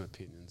he had some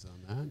opinions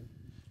on that.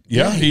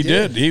 Yeah, he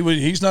did.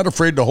 He's not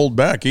afraid to hold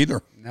back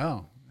either.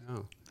 No.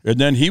 And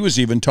then he was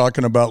even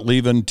talking about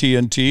leaving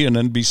TNT and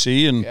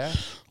NBC and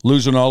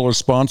losing all his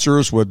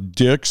sponsors with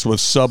Dick's, with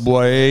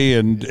Subway,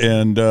 and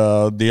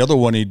the other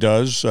one he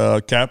does,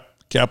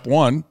 Cap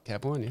One.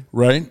 Cap One, yeah.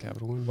 Right?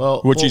 Capital One.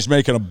 Well, he's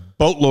making a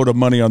boatload of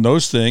money on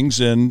those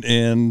things,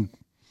 and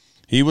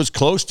he was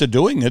close to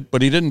doing it,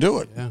 but he didn't do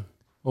it. Yeah.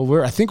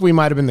 Well, I think we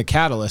might have been the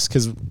catalyst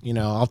because,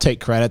 I'll take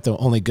credit. The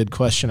only good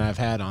question I've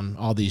had on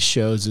all these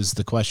shows is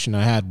the question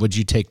I had: Would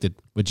you take the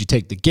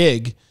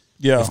gig?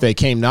 Yeah. If they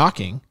came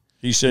knocking.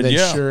 He said, then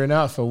yeah. Sure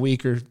enough, a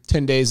week or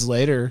 10 days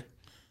later,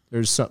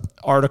 there's some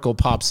article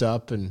pops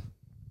up and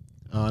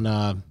on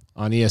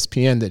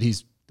ESPN that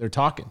they're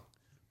talking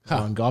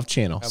on Golf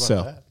Channel. How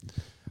about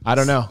I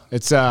don't know.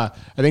 It's I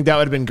think that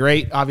would have been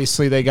great.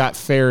 Obviously, they got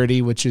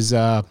Faraday, which is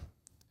a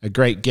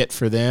great get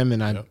for them,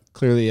 and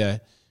clearly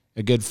a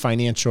good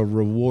financial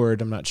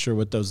reward. I'm not sure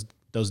what those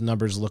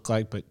numbers look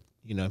like, but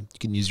you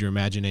can use your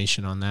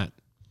imagination on that.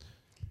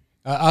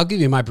 I'll give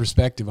you my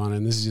perspective on it,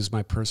 and this is just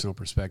my personal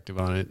perspective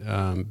on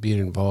it, being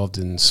involved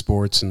in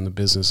sports and the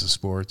business of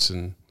sports.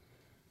 And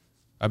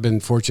I've been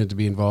fortunate to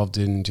be involved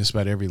in just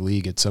about every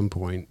league at some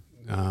point.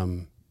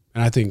 And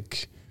I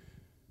think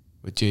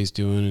what Jay's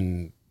doing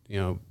and,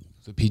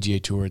 the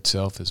PGA Tour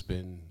itself has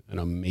been an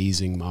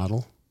amazing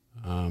model.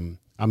 I'm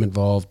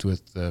involved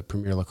with the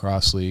Premier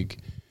Lacrosse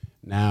League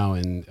now,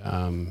 and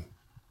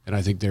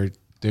I think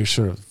they're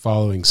sort of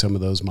following some of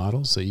those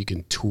models that you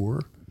can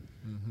tour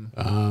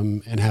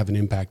and have an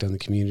impact on the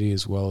community,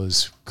 as well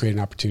as create an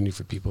opportunity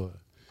for people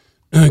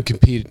to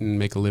compete and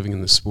make a living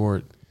in the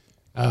sport.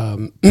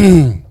 I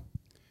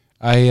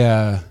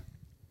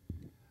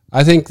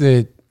think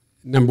that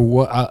number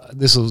one,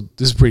 this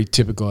is pretty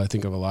typical, I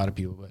think, of a lot of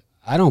people, but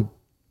I don't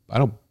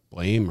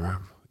blame or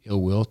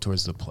ill will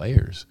towards the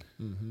players.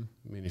 Mm-hmm.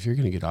 I mean, if you're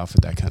going to get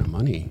offered that kind of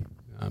money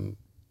to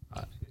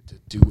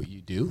do what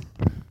you do,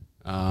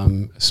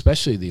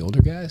 especially the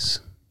older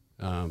guys,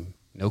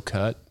 no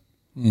cut.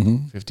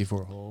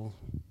 54 hole,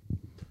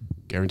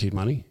 guaranteed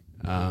money.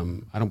 I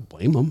don't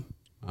blame him.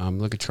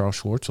 Look at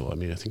Charles Schwartzel. I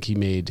mean, I think he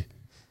made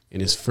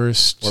in his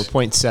first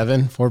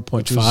 4.7,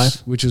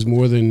 4.5, which was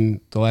more than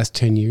the last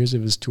 10 years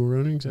of his tour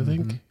earnings, I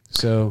think.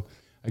 So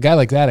a guy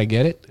like that, I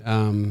get it.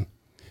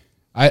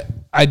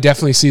 I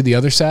definitely see the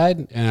other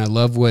side, and I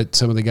love what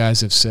some of the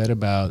guys have said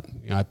about,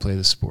 I play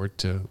the sport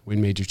to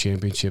win major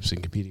championships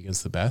and compete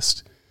against the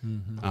best.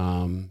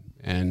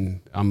 And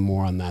I'm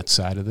more on that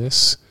side of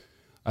this.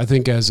 I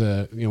think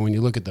when you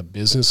look at the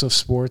business of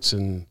sports,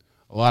 and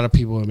a lot of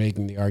people are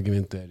making the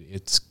argument that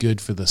it's good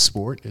for the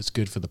sport, it's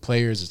good for the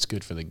players, it's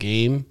good for the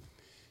game.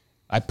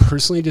 I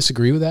personally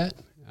disagree with that.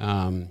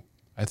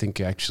 I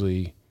think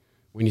actually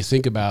when you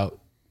think about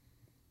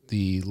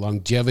the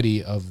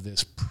longevity of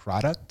this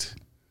product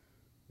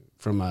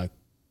from a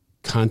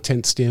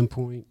content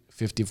standpoint,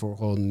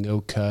 54-hole,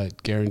 no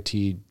cut,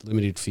 guaranteed,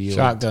 limited field.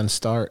 Shotgun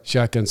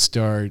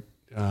start.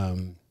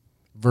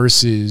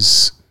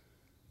 Versus...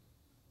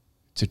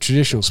 It's a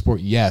traditional sport,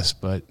 yes,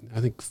 but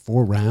I think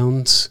 4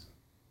 rounds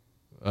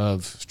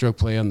of stroke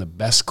play on the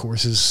best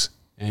courses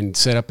and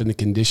set up in the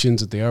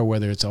conditions that they are,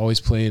 whether it's always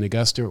playing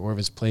Augusta or if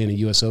it's playing a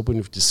U.S. Open,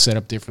 which is set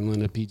up differently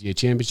than a PGA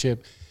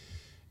Championship,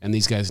 and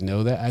these guys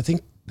know that. I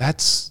think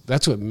that's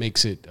what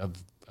makes it a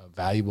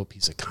valuable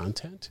piece of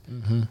content.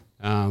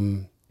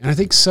 And I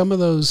think some of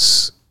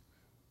those,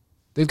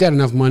 they've got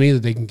enough money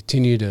that they can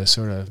continue to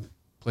sort of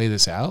play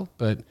this out.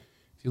 But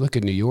if you look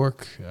at New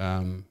York,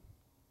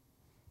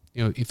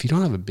 if you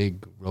don't have a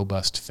big,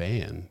 robust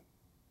fan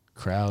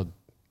crowd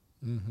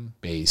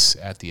base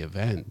at the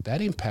event,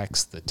 that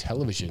impacts the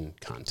television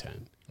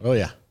content. Oh,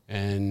 yeah.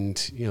 And,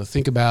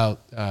 think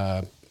about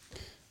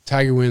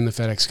Tiger winning the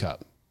FedEx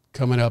Cup,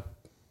 coming up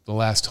the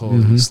last hole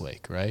in East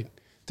Lake, right?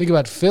 Think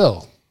about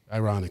Phil,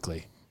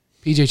 ironically,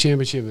 PGA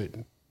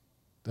Championship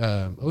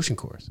at Ocean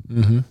Course.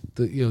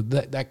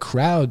 That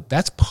crowd,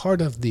 that's part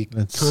of the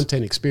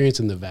content experience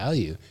and the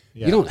value.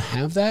 Yeah. You don't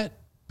have that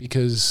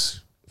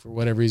because... for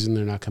whatever reason,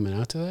 they're not coming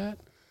out to that.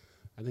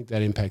 I think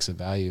that impacts the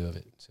value of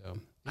it. So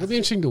it'll be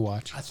interesting to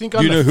watch. I think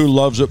you know who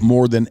loves it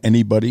more than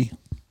anybody?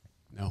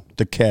 No.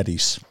 The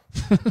caddies.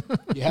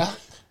 Yeah.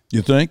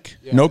 You think?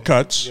 Yeah, no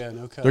cuts. Yeah,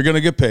 no cuts. They're going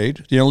to get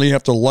paid. You only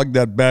have to lug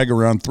that bag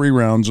around 3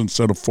 rounds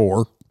instead of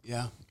 4.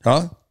 Yeah.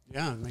 Huh?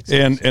 Yeah, it makes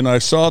sense. And I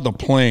saw the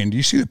plane. Do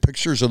you see the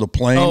pictures of the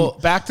plane? Oh,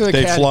 back to the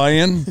They fly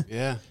in.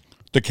 Yeah.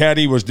 The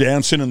caddy was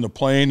dancing in the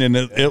plane, and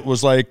it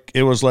was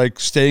like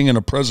staying in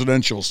a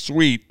presidential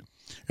suite.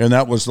 And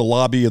that was the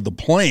lobby of the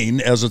plane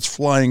as it's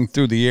flying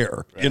through the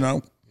air,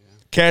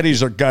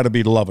 Caddies are got to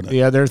be loving it.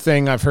 The other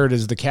thing I've heard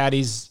is the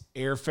caddies'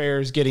 airfare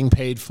is getting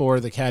paid for,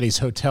 the caddies'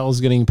 hotel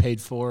is getting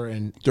paid for,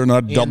 and they're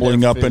not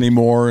doubling up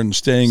anymore and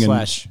staying in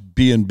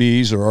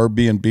B&Bs or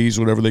Airbnbs,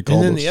 whatever they call it.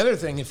 And then the other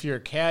thing, if you're a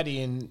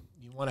caddy and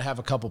you want to have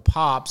a couple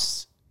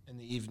pops in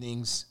the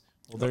evenings,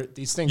 well,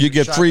 these things you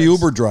get free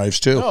Uber drives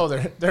too. No,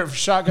 their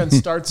shotgun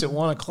starts at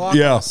 1:00 on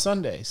a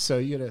Sunday, so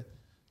you got to.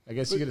 I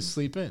guess you got to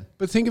sleep in.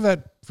 But think of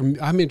that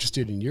I'm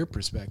interested in your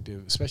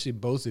perspective, especially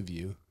both of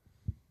you,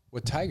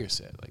 what Tiger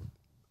said. Like,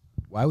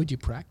 why would you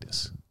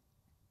practice?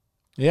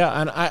 Yeah,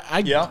 and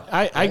I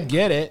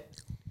get it.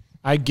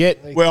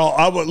 Well,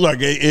 I would look,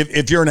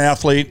 if you're an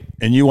athlete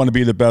and you want to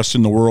be the best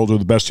in the world or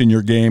the best in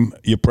your game,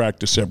 you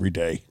practice every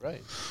day.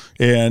 Right.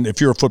 And if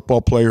you're a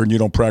football player and you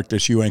don't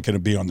practice, you ain't going to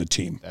be on the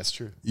team. That's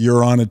true.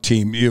 You're on a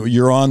team.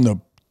 You're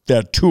on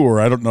that tour.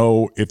 I don't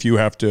know if you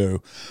have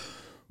to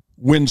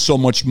win so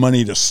much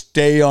money to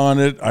stay on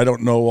it. I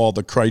don't know all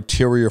the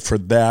criteria for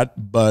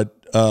that, but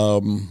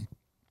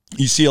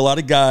you see a lot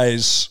of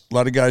guys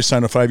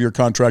sign a 5-year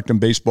contract in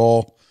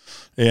baseball,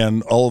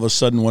 and all of a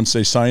sudden once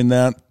they sign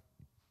that,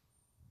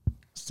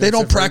 They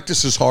don't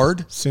practice as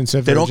hard.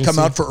 They don't come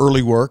out for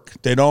early work.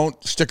 They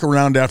don't stick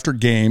around after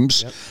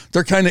games. Yep.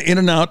 They're kind of in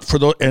and out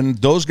and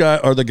those guys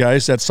are the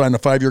guys that sign a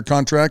 5-year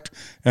contract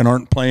and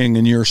aren't playing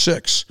in year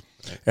 6.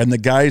 And the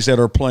guys that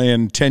are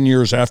playing 10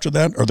 years after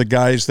that are the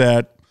guys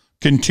that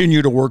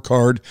continue to work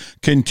hard,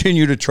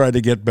 continue to try to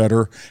get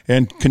better,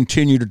 and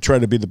continue to try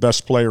to be the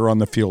best player on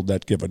the field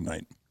that given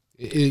night.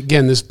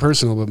 Again, this is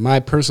personal, but my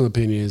personal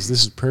opinion is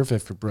this is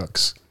perfect for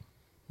Brooks.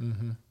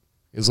 Mm-hmm.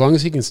 As long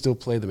as he can still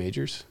play the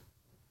majors,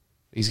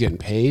 he's getting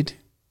paid.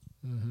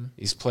 Mm-hmm.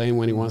 He's playing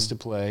when he wants to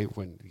play,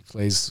 when he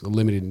plays a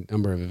limited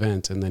number of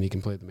events, and then he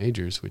can play the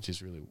majors, which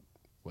is really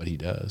what he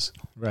does.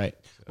 Right.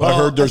 Well, I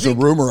heard there's a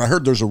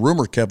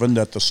rumor, Kevin,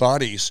 that the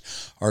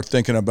Saudis are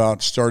thinking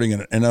about starting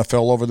an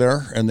NFL over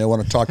there, and they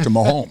want to talk to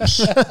Mahomes.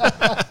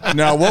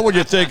 Now, what would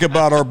you think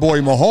about our boy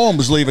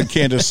Mahomes leaving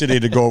Kansas City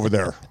to go over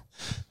there?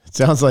 It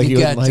sounds like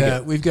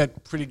we've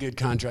got pretty good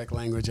contract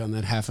language on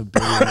that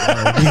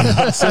 $500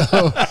 million.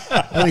 So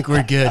I think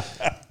we're good.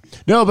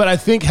 No, but I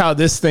think how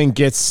this thing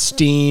gets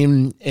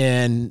steam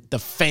and the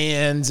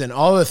fans and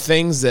all the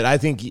things that I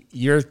think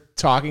you're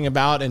talking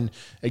about, and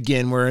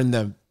again, we're in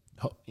the,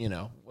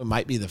 it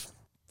might be the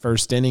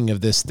first inning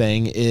of this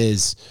thing,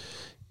 is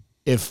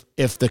if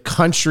the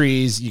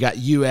countries, you got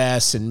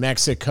U.S. and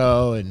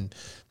Mexico and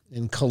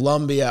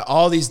Colombia,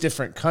 all these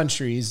different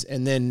countries,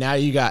 and then now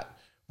you got,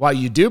 while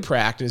you do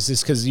practice,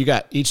 is because you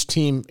got each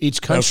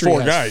country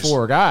has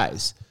 4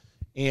 guys,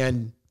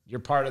 and you're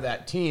part of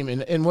that team,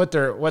 and what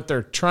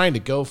they're trying to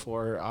go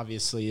for,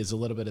 obviously, is a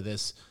little bit of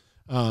this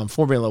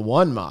Formula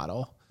One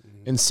model.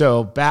 Mm-hmm. And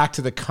so back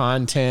to the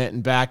content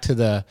and back to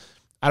the,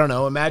 I don't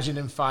know, imagine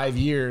in 5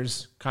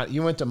 years,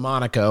 you went to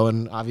Monaco,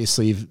 and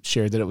obviously you've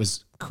shared that it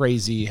was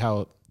crazy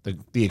how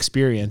the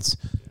experience.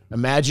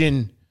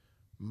 Imagine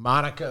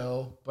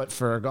Monaco, but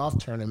for a golf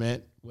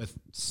tournament with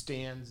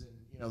stands,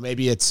 and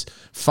maybe it's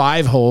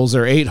 5 holes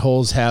or 8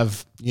 holes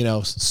have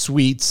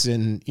suites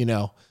and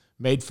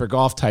made for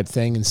golf type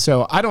thing. And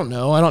so I don't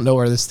know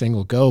where this thing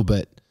will go,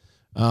 but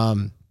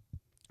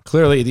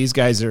clearly these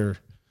guys are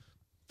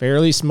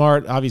fairly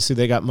smart. Obviously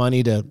they got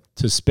money to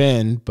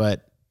spend,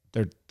 but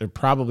they're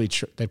probably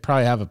they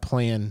probably have a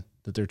plan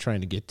that they're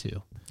trying to get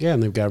to. Yeah,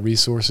 and they've got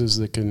resources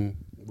that can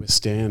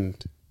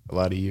withstand a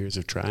lot of years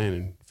of trying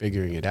and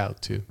figuring it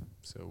out too.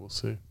 So we'll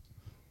see.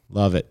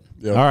 Love it.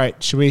 Yep. All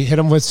right, should we hit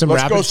them with some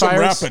rapid fires? Let's go some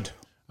rapid.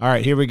 All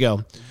right, here we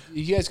go.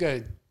 You guys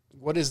got.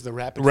 What is the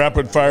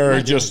rapid fire?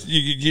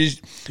 You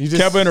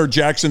Kevin or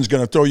Jackson's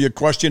going to throw you a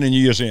question and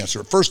you just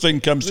answer it. First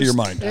thing comes to your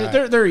mind.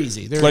 They're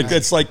easy.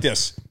 It's like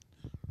this.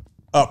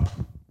 Up.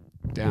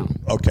 Down.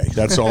 Okay,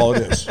 that's all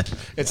it is.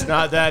 It's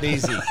not that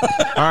easy.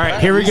 All right,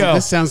 here we go.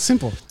 This sounds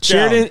simple.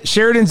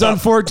 Sheridan's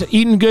Unforked,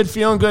 eating good,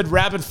 feeling good,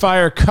 rapid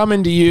fire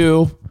coming to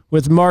you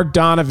with Mark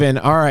Donovan.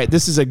 All right,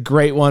 this is a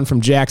great one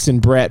from Jackson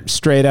Brett,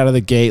 straight out of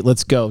the gate.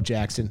 Let's go,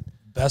 Jackson.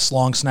 Best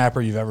long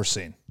snapper you've ever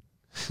seen?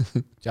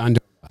 John.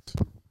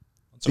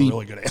 That's a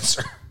really good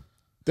answer.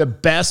 The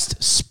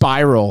best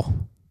spiral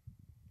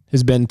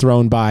has been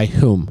thrown by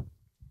whom?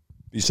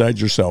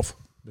 Besides yourself.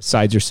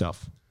 Besides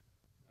yourself.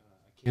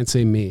 I can't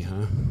say me,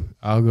 huh?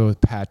 I'll go with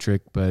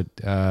Patrick, but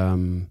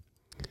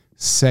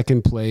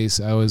second place,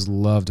 I always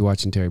loved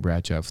watching Terry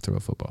Bradshaw throw a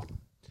football.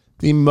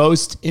 The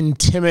most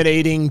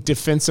intimidating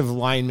defensive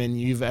lineman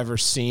you've ever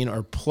seen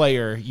or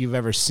player you've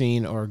ever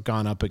seen or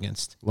gone up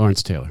against?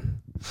 Lawrence Taylor.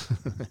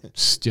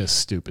 It's just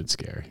stupid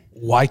scary.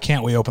 Why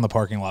can't we open the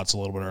parking lots a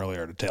little bit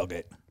earlier to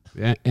tailgate?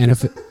 Yeah,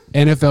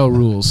 NFL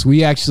rules.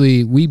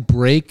 We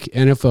break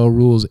NFL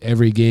rules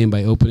every game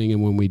by opening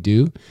them when we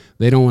do.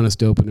 They don't want us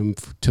to open them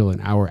till an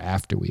hour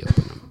after we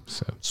open them.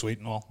 So sweet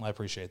and well, I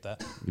appreciate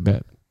that. You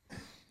bet.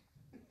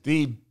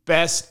 The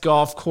best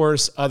golf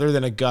course other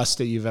than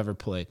Augusta you've ever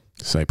played?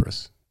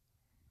 Cypress.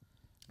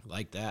 I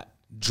like that.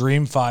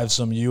 Dream 5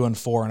 some U and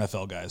 4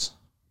 NFL guys.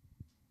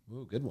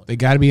 Ooh, good one. They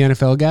got to be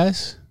NFL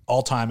guys?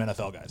 All-time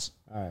NFL guys.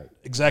 All right.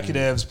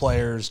 Executives,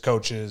 players,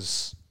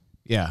 coaches.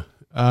 Yeah.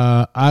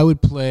 I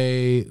would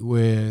play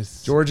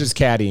with... George's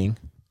caddying.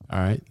 All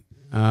right.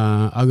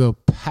 I'll go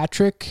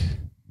Patrick,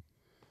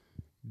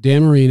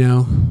 Dan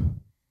Marino,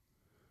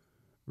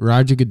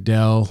 Roger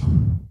Goodell,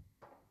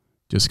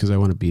 just because I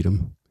want to beat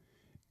him.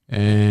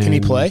 And can he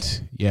play?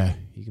 Yeah,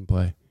 he can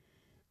play.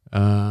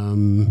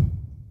 Who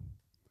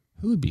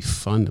would be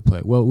fun to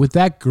play? Well, with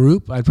that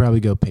group, I'd probably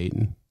go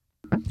Peyton.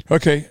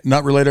 Okay,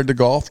 not related to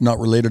golf, not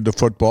related to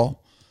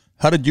football.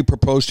 How did you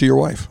propose to your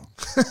wife?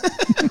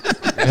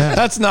 Yeah.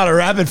 That's not a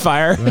rapid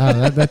fire.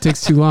 Wow, that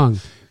takes too long.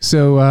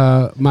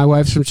 So my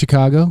wife's from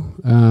Chicago.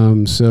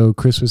 So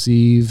Christmas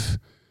Eve,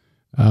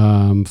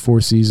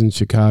 Four Seasons,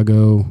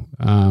 Chicago.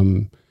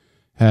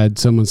 Had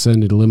someone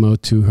send a limo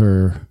to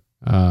her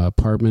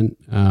apartment.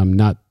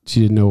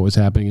 She didn't know what was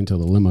happening until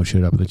the limo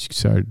showed up, and then she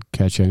started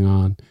catching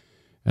on.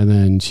 And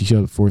then she showed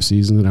up at Four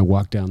Seasons, and I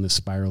walked down this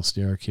spiral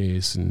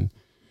staircase and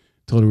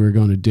told her we were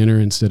going to dinner.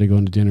 Instead of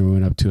going to dinner, we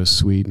went up to a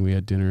suite, and we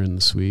had dinner in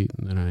the suite.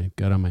 And then I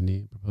got on my knee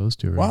and proposed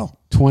to her. Wow.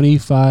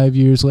 25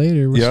 years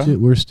later,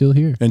 we're still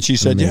here. And she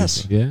said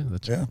yes. Yeah,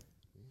 that's right.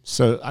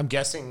 So I'm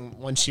guessing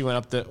when she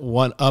went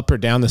up or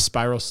down the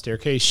spiral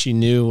staircase, she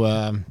knew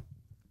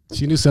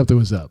something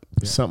was up.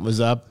 Something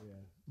was up.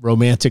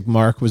 Romantic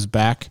Mark was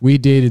back. We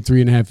dated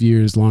 3.5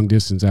 years long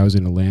distance. I was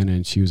in Atlanta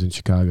and she was in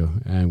Chicago.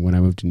 And when I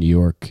moved to New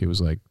York, it was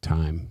like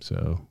time.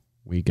 So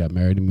we got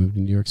married and moved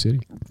to New York City.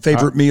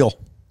 Favorite meal?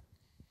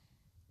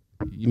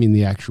 You mean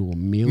the actual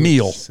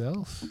meal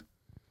itself?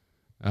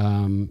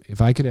 If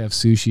I could have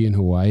sushi in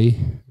Hawaii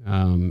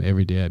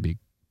every day, I'd be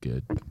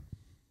good.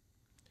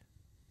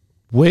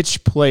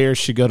 Which player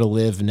should go to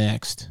live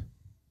next?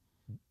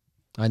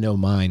 I know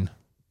mine.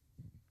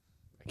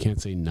 I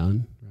can't say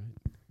none,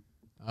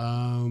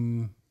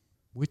 right?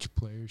 Which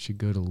player should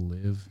go to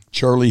live?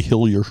 Charlie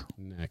Hillier.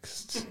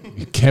 Next.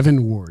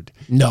 Kevin Ward.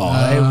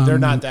 No, they're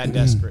not that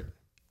desperate.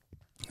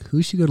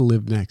 Who should go to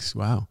live next?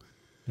 Wow.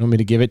 You want me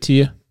to give it to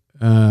you?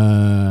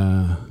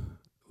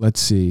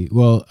 Let's see.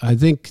 Well, I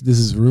think this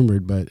is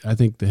rumored, but I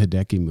think the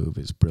Hideki move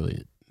is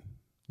brilliant.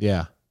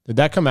 Yeah. Did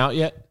that come out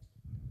yet?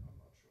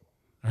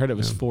 I heard it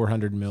was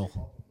 400 mil.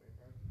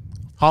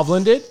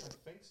 Hovland did?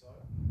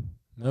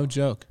 No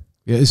joke.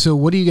 Yeah. So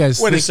what do you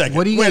guys Wait a think? second.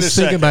 What do you Wait a guys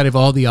think second. about if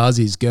all the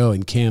Aussies go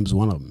and Cam's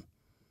one of them?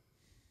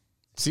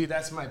 See,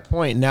 that's my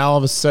point. Now all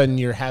of a sudden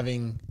you're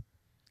having.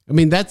 I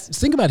mean,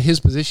 think about his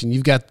position.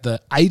 You've got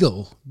the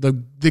idol, the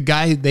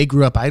guy they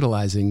grew up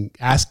idolizing,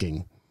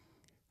 asking,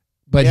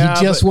 but Yeah,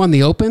 he just won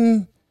the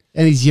Open,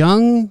 and he's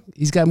young.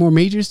 He's got more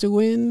majors to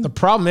win. The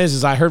problem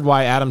is I heard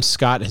why Adam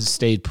Scott has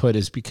stayed put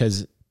is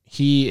because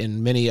he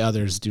and many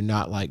others do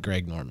not like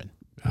Greg Norman.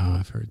 Oh,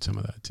 I've heard some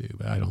of that too,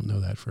 but I don't know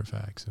that for a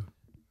fact.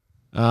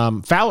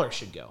 So Fowler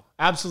should go.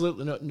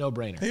 Absolutely no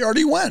brainer. He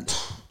already went.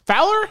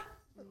 Fowler?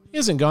 He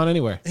hasn't gone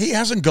anywhere. He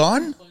hasn't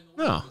gone?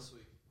 No.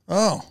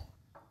 Oh.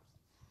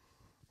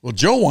 Well,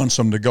 Joe wants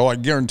him to go. I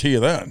guarantee you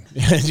that.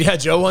 Yeah,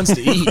 Joe wants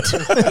to eat.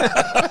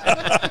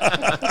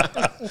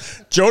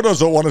 Joe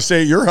doesn't want to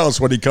stay at your house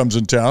when he comes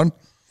in town.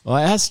 Well,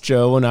 I asked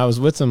Joe when I was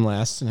with him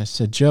last, and I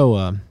said,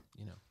 Joe,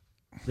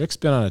 Rick's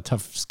been on a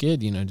tough skid.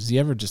 Does he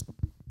ever just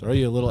throw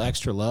you a little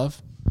extra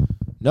love?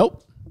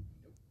 Nope. I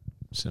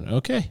said,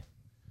 okay.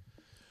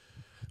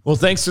 Well,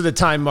 thanks for the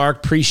time, Mark.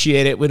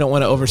 Appreciate it. We don't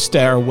want to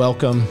overstay our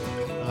welcome.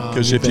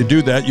 Because if you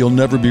do that, you'll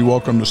never be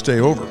welcome to stay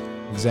over.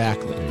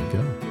 Exactly. there you go.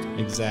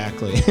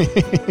 Exactly.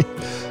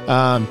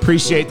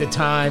 Appreciate the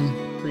time.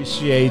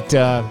 Appreciate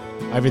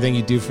everything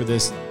you do for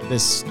this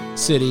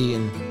city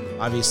and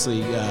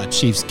obviously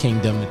Chiefs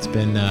Kingdom. It's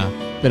been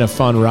a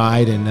fun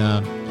ride, and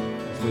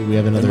hopefully we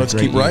have another. And let's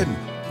great keep year. riding.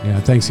 Yeah,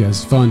 thanks,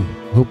 guys. Fun.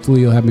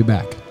 Hopefully you'll have me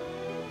back.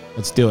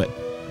 Let's do it.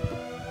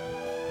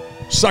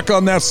 Suck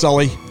on that,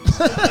 Sully.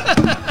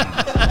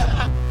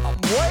 I'm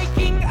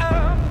waking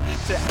up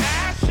to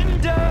ash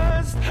and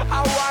dust.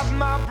 I wipe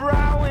my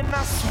brow and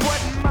I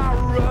sweat my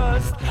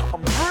rust.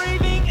 I'm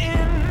breathing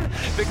in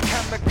the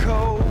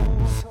chemical